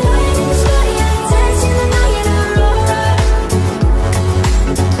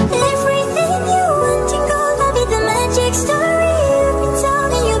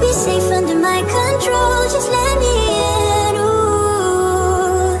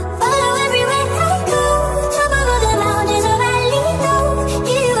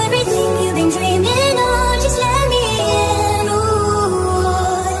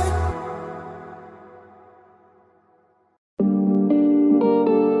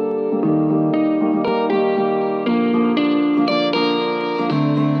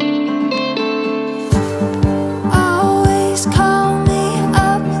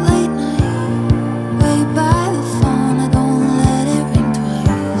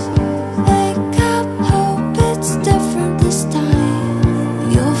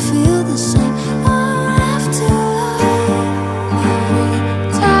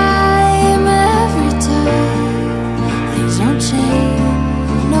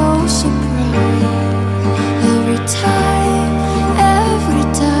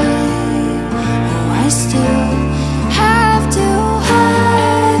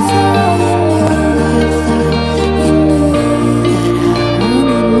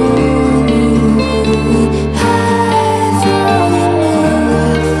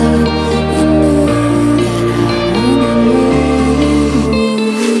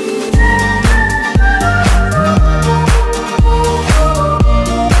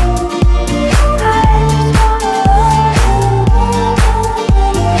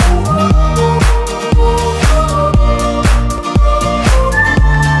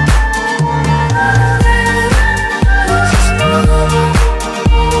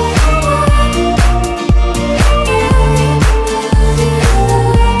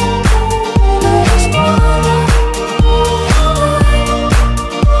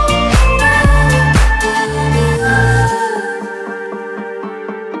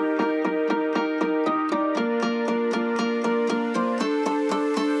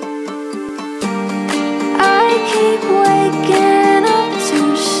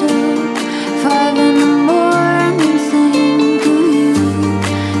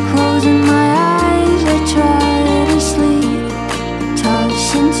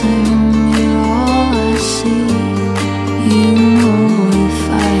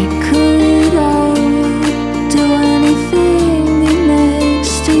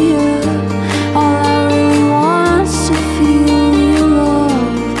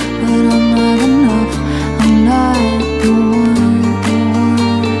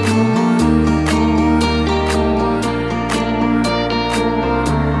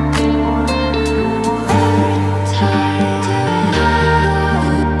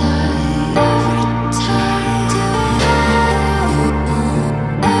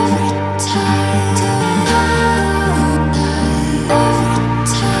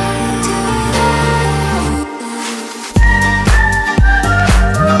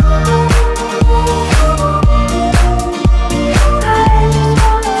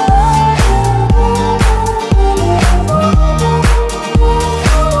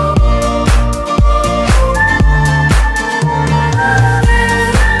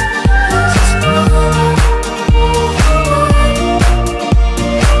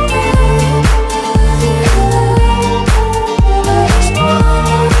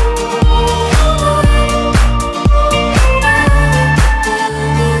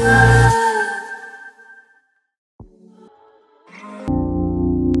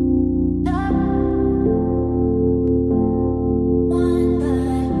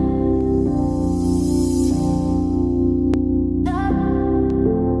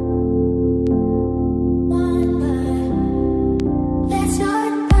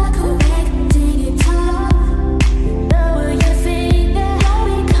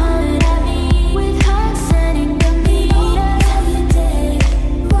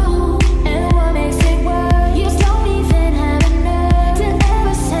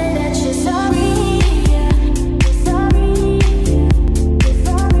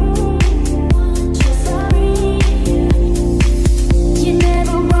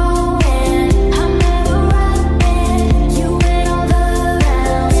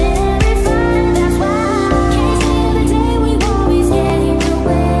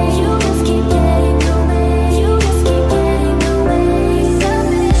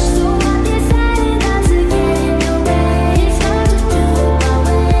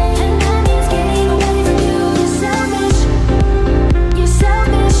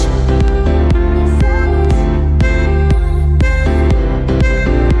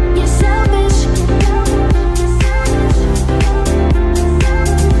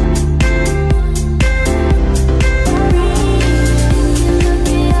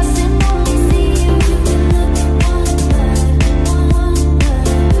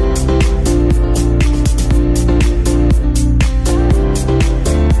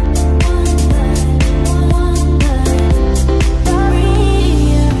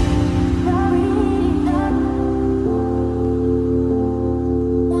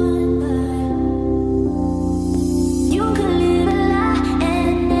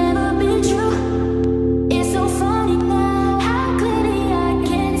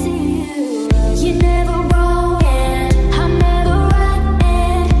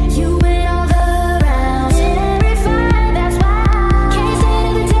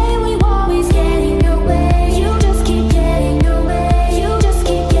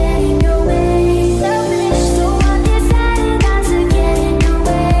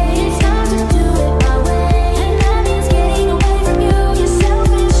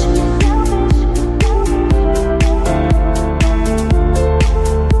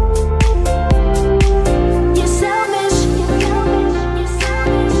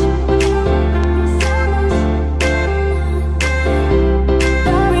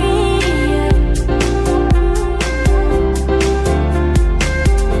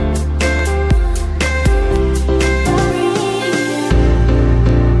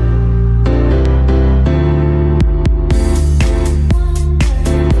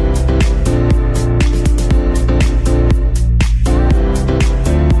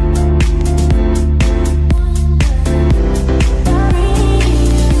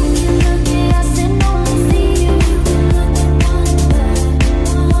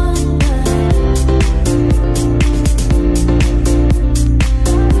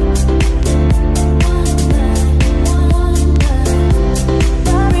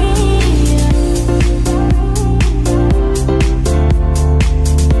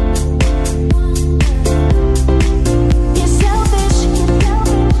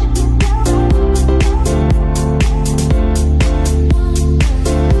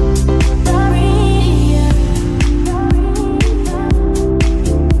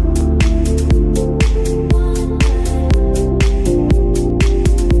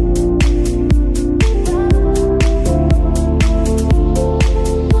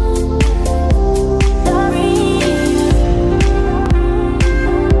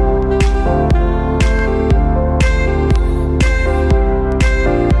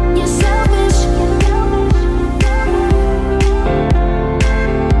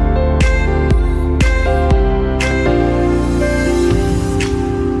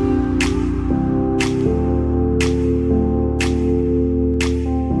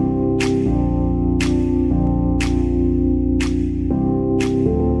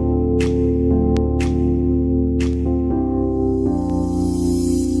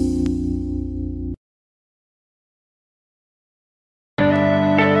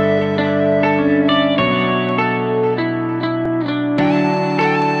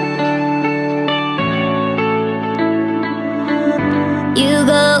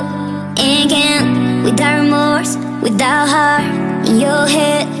and count. Without remorse, without heart. In your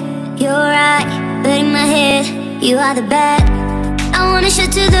head, you're right, but in my head, you are the bad. I wanna show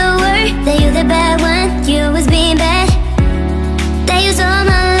to the world that you're the bad one. You was being bad. That use all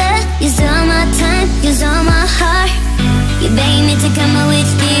my love, use all my time, use all my heart. You begging me to come out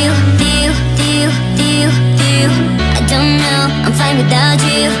with you. I don't know, I'm fine without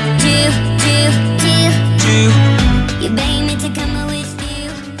you.